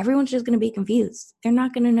 everyone's just going to be confused. They're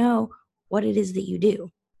not going to know what it is that you do.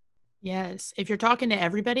 Yes. If you're talking to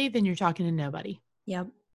everybody, then you're talking to nobody. Yep.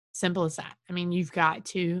 Simple as that. I mean, you've got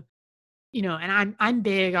to, and I'm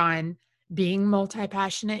big on being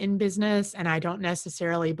multi-passionate in business. And I don't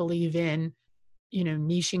necessarily believe in,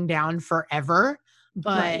 niching down forever,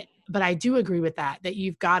 but Right. I do agree with that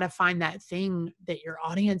you've got to find that thing that your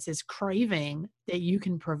audience is craving that you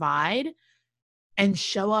can provide and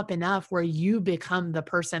show up enough where you become the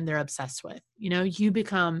person they're obsessed with. You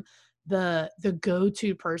become the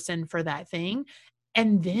go-to person for that thing.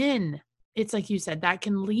 And then it's like you said, that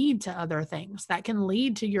can lead to other things. That can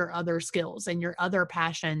lead to your other skills and your other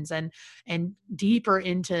passions and deeper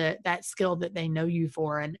into that skill that they know you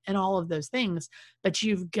for and all of those things. But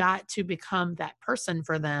you've got to become that person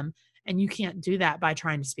for them. And you can't do that by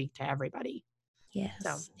trying to speak to everybody. So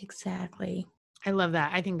Yes, exactly. I love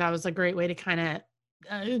that. I think that was a great way to kind of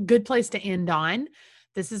a good place to end on.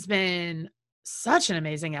 This has been such an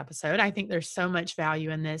amazing episode. I think there's so much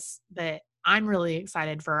value in this that I'm really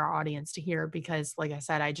excited for our audience to hear because, like I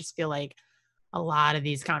said, I just feel like a lot of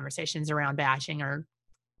these conversations around batching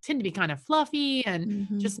tend to be kind of fluffy and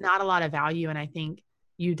Hmm. just not a lot of value. And I think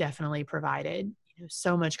you definitely provided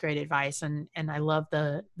so much great advice. And I love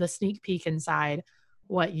the sneak peek inside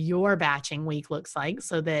what your batching week looks like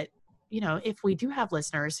so that, if we do have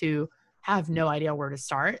listeners who have no idea where to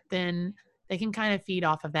start, then they can kind of feed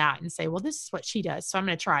off of that and say, well, this is what she does. So I'm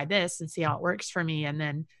going to try this and see how it works for me. And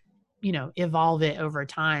then, evolve it over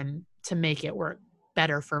time to make it work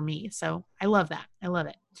better for me. So I love that. I love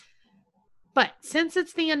it. But since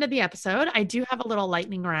it's the end of the episode, I do have a little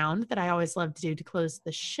lightning round that I always love to do to close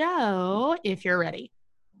the show if you're ready.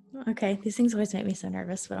 Okay, these things always make me so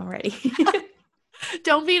nervous, but I'm ready.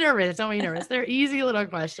 Don't be nervous. Don't be nervous. They're easy little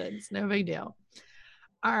questions. No big deal.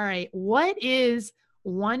 All right. What is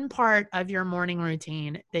one part of your morning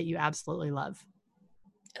routine that you absolutely love?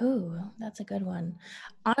 Oh, that's a good one.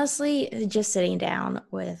 Honestly, just sitting down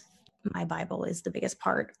with my Bible is the biggest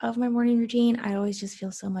part of my morning routine. I always just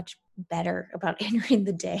feel so much better about entering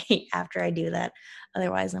the day after I do that.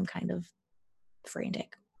 Otherwise, I'm kind of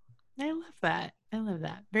frantic. I love that. I love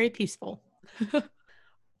that. Very peaceful.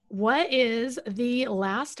 What is the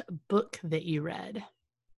last book that you read?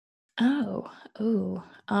 I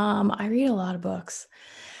read a lot of books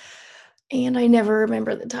and I never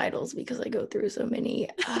remember the titles because I go through so many.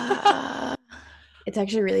 It's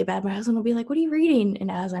actually really bad. My husband will be like, "What are you reading?"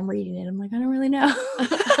 And as I'm reading it, I'm like, "I don't really know."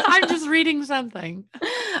 I'm just reading something.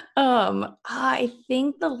 I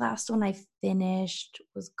think the last one I finished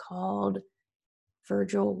was called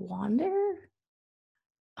Virgil Wander.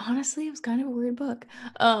 Honestly, it was kind of a weird book.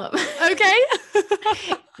 Okay.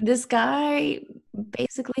 This guy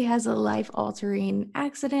basically has a life-altering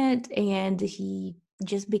accident and he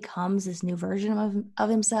just becomes this new version of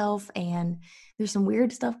himself, and there's some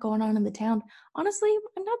weird stuff going on in the town. Honestly,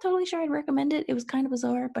 I'm not totally sure I'd recommend it. It was kind of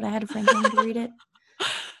bizarre, but I had a friend tell me to read it.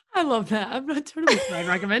 I love that. I'm not totally sure I'd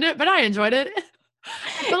recommend it, but I enjoyed it.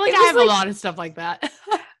 I feel like It I was have a like, lot of stuff like that.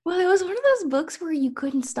 well, it was one of those books where you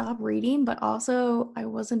couldn't stop reading, but also I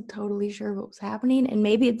wasn't totally sure what was happening. And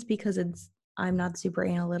maybe it's because I'm not super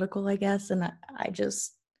analytical, I guess, and I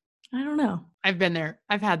don't know. I've been there.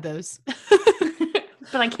 I've had those.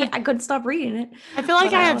 But I couldn't stop reading it. I feel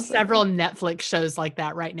like But I I have also, several Netflix shows like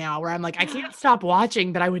that right now where I'm like, I can't stop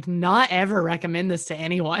watching, but I would not ever recommend this to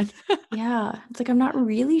anyone. yeah, it's like I'm not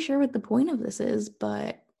really sure what the point of this is,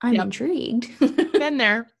 but I'm Yep. intrigued. Been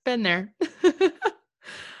there. Been there.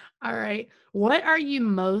 All right. What are you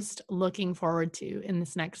most looking forward to in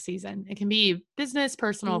this next season? It can be business,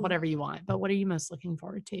 personal, Ooh. whatever you want, but what are you most looking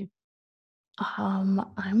forward to?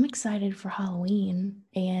 I'm excited for Halloween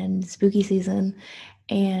and spooky season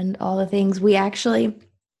and all the things.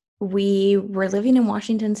 We were living in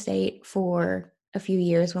Washington State for a few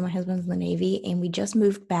years when my husband's in the Navy, and we just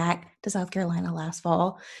moved back to South Carolina last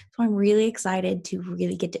fall. So I'm really excited to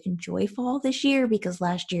really get to enjoy fall this year because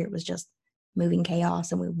last year it was just moving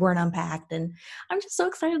chaos and we weren't unpacked. And I'm just so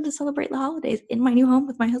excited to celebrate the holidays in my new home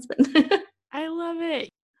with my husband. I love it.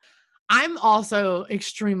 I'm also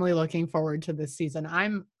extremely looking forward to this season.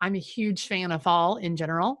 I'm a huge fan of fall in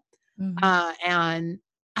general. Mhm. And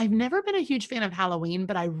I've never been a huge fan of Halloween,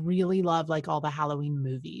 but I really love like all the Halloween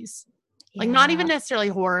movies. Like not even Yeah. necessarily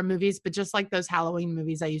horror movies, but just like those Halloween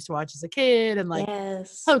movies I used to watch as a kid and like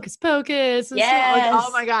Yes. Hocus Pocus and stuff like, oh Yes.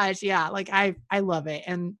 my gosh, yeah, like I love it,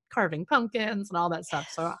 and carving pumpkins and all that stuff.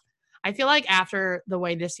 So I feel like after the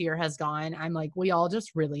way this year has gone, I'm like, we all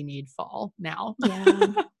just really need fall now.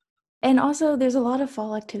 Yeah. And also, there's a lot of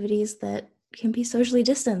fall activities that can be socially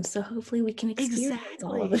distanced, so hopefully we can experience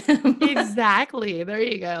all Exactly. of them. Exactly. There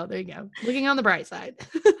you go. There you go. Looking on the bright side.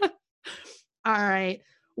 All right.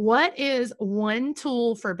 What is one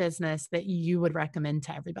tool for business that you would recommend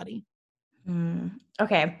to everybody? Hmm.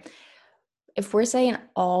 Okay. If we're saying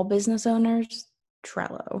all business owners,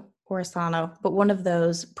 Trello or Asana, but one of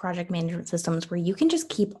those project management systems where you can just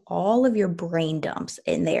keep all of your brain dumps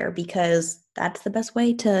in there, because that's the best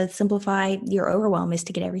way to simplify your overwhelm, is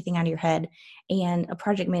to get everything out of your head. And a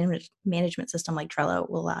project management system like Trello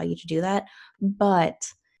will allow you to do that. But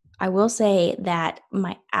I will say that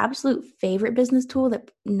my absolute favorite business tool that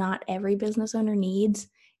not every business owner needs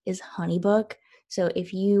is HoneyBook. So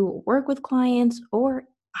if you work with clients, or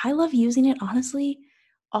I love using it, honestly,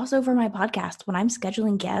 also for my podcast, when I'm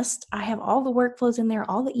scheduling guests, I have all the workflows in there,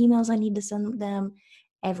 all the emails I need to send them,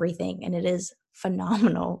 everything, and it is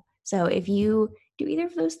phenomenal. So if you do either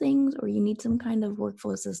of those things, or you need some kind of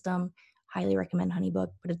workflow system, highly recommend HoneyBook,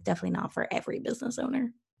 but it's definitely not for every business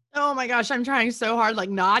owner. Oh my gosh, I'm trying so hard like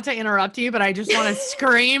not to interrupt you, but I just want to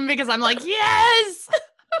scream because I'm like, yes.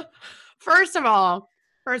 First of all,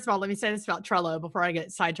 let me say this about Trello before I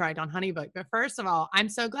get sidetracked on HoneyBook. But first of all, I'm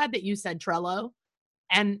so glad that you said Trello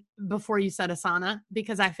and before you said Asana,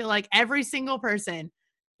 because I feel like every single person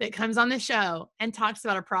that comes on the show and talks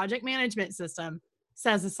about a project management system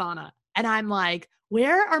says Asana. And I'm like,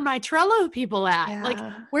 where are my Trello people at? Like,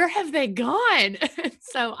 where have they gone?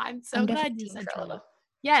 So I'm so glad you said Trello.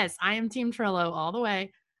 Yes, I am Team Trello all the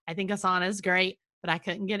way. I think Asana is great, but I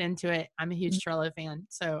couldn't get into it. I'm a huge Trello fan,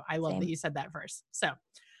 so I love that you said that first. So,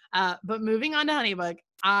 but moving on to HoneyBook,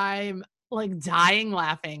 I'm like dying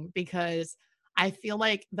laughing because I feel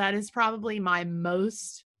like that is probably my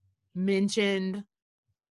most mentioned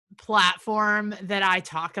platform that I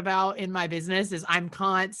talk about in my business. Is I'm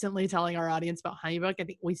constantly telling our audience about HoneyBook. I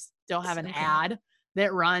think we still have an ad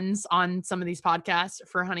that runs on some of these podcasts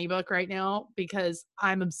for HoneyBook right now because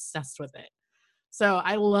I'm obsessed with it. So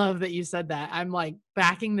I love that you said that. I'm like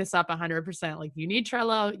backing this up 100%. Like, you need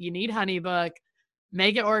Trello, you need HoneyBook,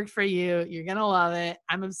 make it work for you. You're going to love it.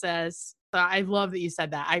 I'm obsessed. So I love that you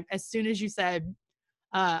said that. As soon as you said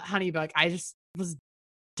HoneyBook, I just was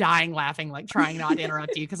dying laughing, like trying not to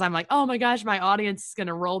interrupt you, because I'm like, oh my gosh, my audience is going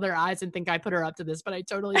to roll their eyes and think I put her up to this, but I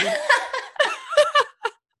totally didn't.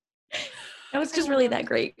 No, it's just really that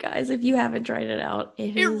great, guys. If you haven't tried it out,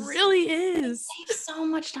 it really is. It saves so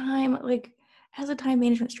much time. Like, as a time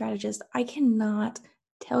management strategist, I cannot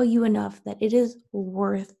tell you enough that it is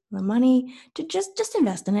worth the money to just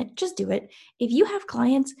invest in it. Just do it. If you have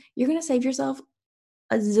clients, you're going to save yourself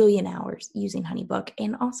a zillion hours using HoneyBook,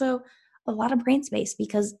 and also a lot of brain space,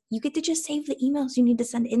 because you get to just save the emails you need to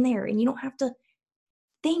send in there, and you don't have to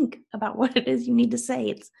think about what it is you need to say.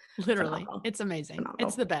 It's literally phenomenal. It's amazing. Phenomenal.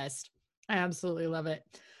 It's the best. I absolutely love it.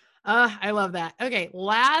 I love that. Okay,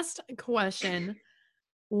 last question.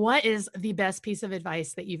 What is the best piece of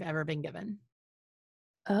advice that you've ever been given?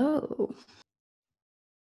 Oh.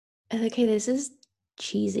 Okay, this is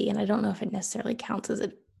cheesy, and I don't know if it necessarily counts as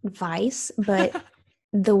advice, but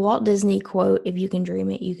the Walt Disney quote, "If you can dream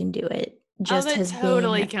it, you can do it," just that has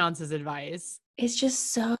totally counts as advice. It's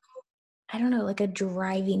just so, I don't know, like a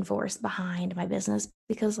driving force behind my business,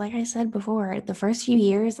 because like I said before, the first few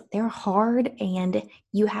years, they're hard, and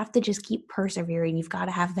you have to just keep persevering. You've got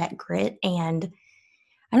to have that grit, and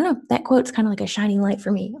I don't know, that quote's kind of like a shining light for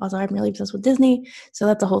me. Although I'm really obsessed with Disney, so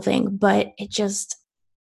that's the whole thing. But it just,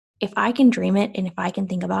 if I can dream it and if I can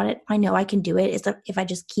think about it, I know I can do it. It's if I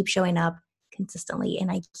just keep showing up consistently and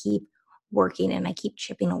I keep working and I keep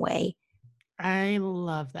chipping away. I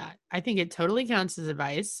love that. I think it totally counts as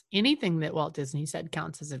advice. Anything that Walt Disney said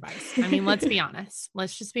counts as advice. I mean, let's be honest.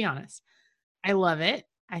 Let's just be honest. I love it.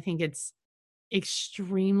 I think it's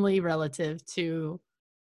extremely relative to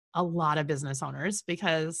a lot of business owners,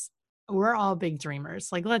 because we're all big dreamers.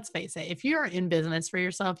 Like, let's face it, if you're in business for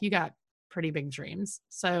yourself, you got pretty big dreams.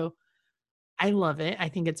 So I love it. I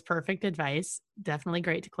think it's perfect advice. Definitely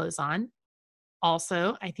great to close on.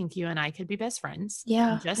 Also, I think you and I could be best friends.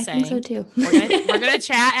 Yeah, just I saying. think so too. We're gonna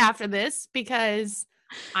chat after this, because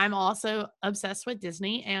I'm also obsessed with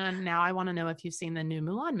Disney, and now I want to know if you've seen the new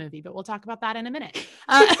Mulan movie, but we'll talk about that in a minute.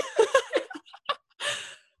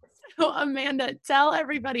 So Amanda, tell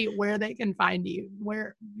everybody where they can find you.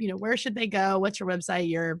 Where should they go? What's your website,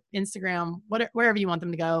 your Instagram, wherever you want them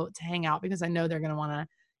to go to hang out, because I know they're going to want to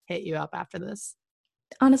hit you up after this.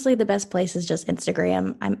 Honestly, the best place is just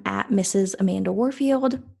Instagram. I'm at Mrs. Amanda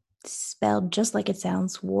Warfield, spelled just like it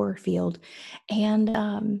sounds, Warfield.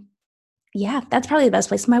 And yeah, that's probably the best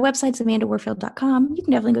place. My website's amandawarfield.com. You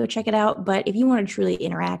can definitely go check it out. But if you want to truly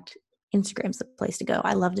interact, Instagram's the place to go.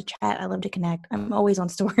 I love to chat. I love to connect. I'm always on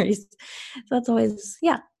stories. So that's always,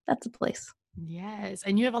 that's the place. Yes.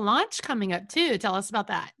 And you have a launch coming up too. Tell us about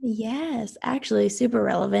that. Yes, actually super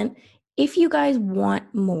relevant. If you guys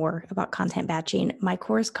want more about content batching, my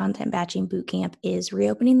course Content Batching Bootcamp is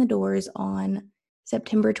reopening the doors on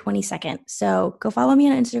September 22nd. So go follow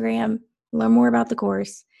me on Instagram, learn more about the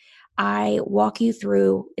course. I walk you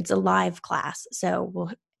through, it's a live class. So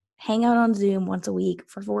we'll hang out on Zoom once a week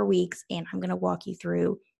for 4 weeks, and I'm going to walk you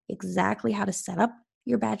through exactly how to set up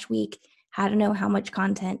your batch week, how to know how much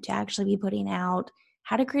content to actually be putting out,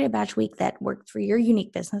 how to create a batch week that works for your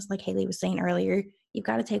unique business. Like Haley was saying earlier, you've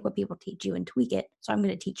got to take what people teach you and tweak it. So I'm going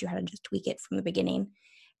to teach you how to just tweak it from the beginning.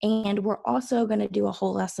 And we're also going to do a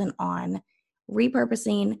whole lesson on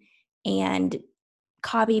repurposing and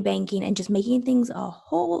copy banking and just making things a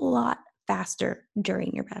whole lot faster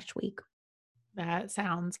during your batch week. That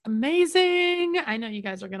sounds amazing. I know you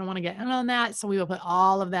guys are going to want to get in on that. So we will put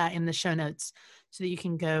all of that in the show notes so that you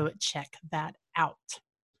can go check that out.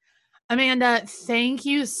 Amanda, thank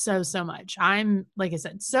you so, so much. I'm, like I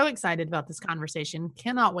said, so excited about this conversation.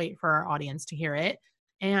 Cannot wait for our audience to hear it.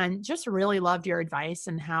 And just really loved your advice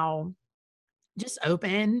and how just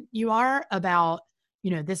open you are about,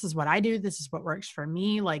 this is what I do. This is what works for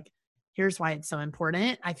me. Like, here's why it's so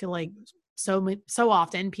important. I feel like so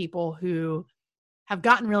often people who have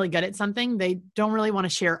gotten really good at something, they don't really want to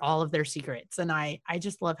share all of their secrets. And I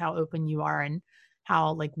just love how open you are and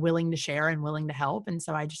how like willing to share and willing to help. And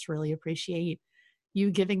so I just really appreciate you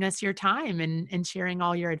giving us your time and sharing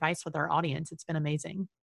all your advice with our audience. It's been amazing.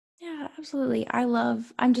 Yeah, absolutely.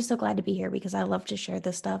 I'm just so glad to be here because I love to share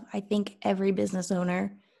this stuff. I think every business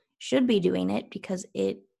owner should be doing it because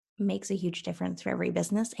it makes a huge difference for every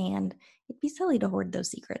business, and it'd be silly to hoard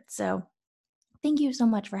those secrets. So thank you so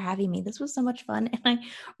much for having me. This was so much fun, and I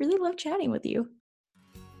really love chatting with you.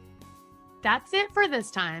 That's it for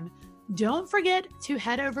this time. Don't forget to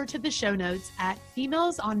head over to the show notes at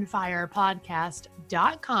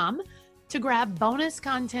femalesonfirepodcast.com to grab bonus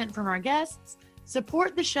content from our guests,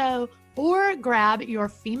 support the show, or grab your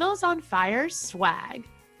Females on Fire swag.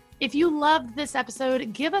 If you loved this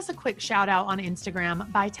episode, give us a quick shout out on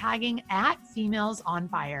Instagram by tagging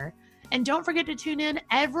 @FemalesOnFire. And don't forget to tune in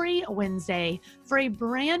every Wednesday for a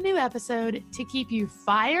brand new episode to keep you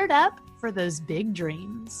fired up for those big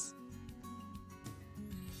dreams.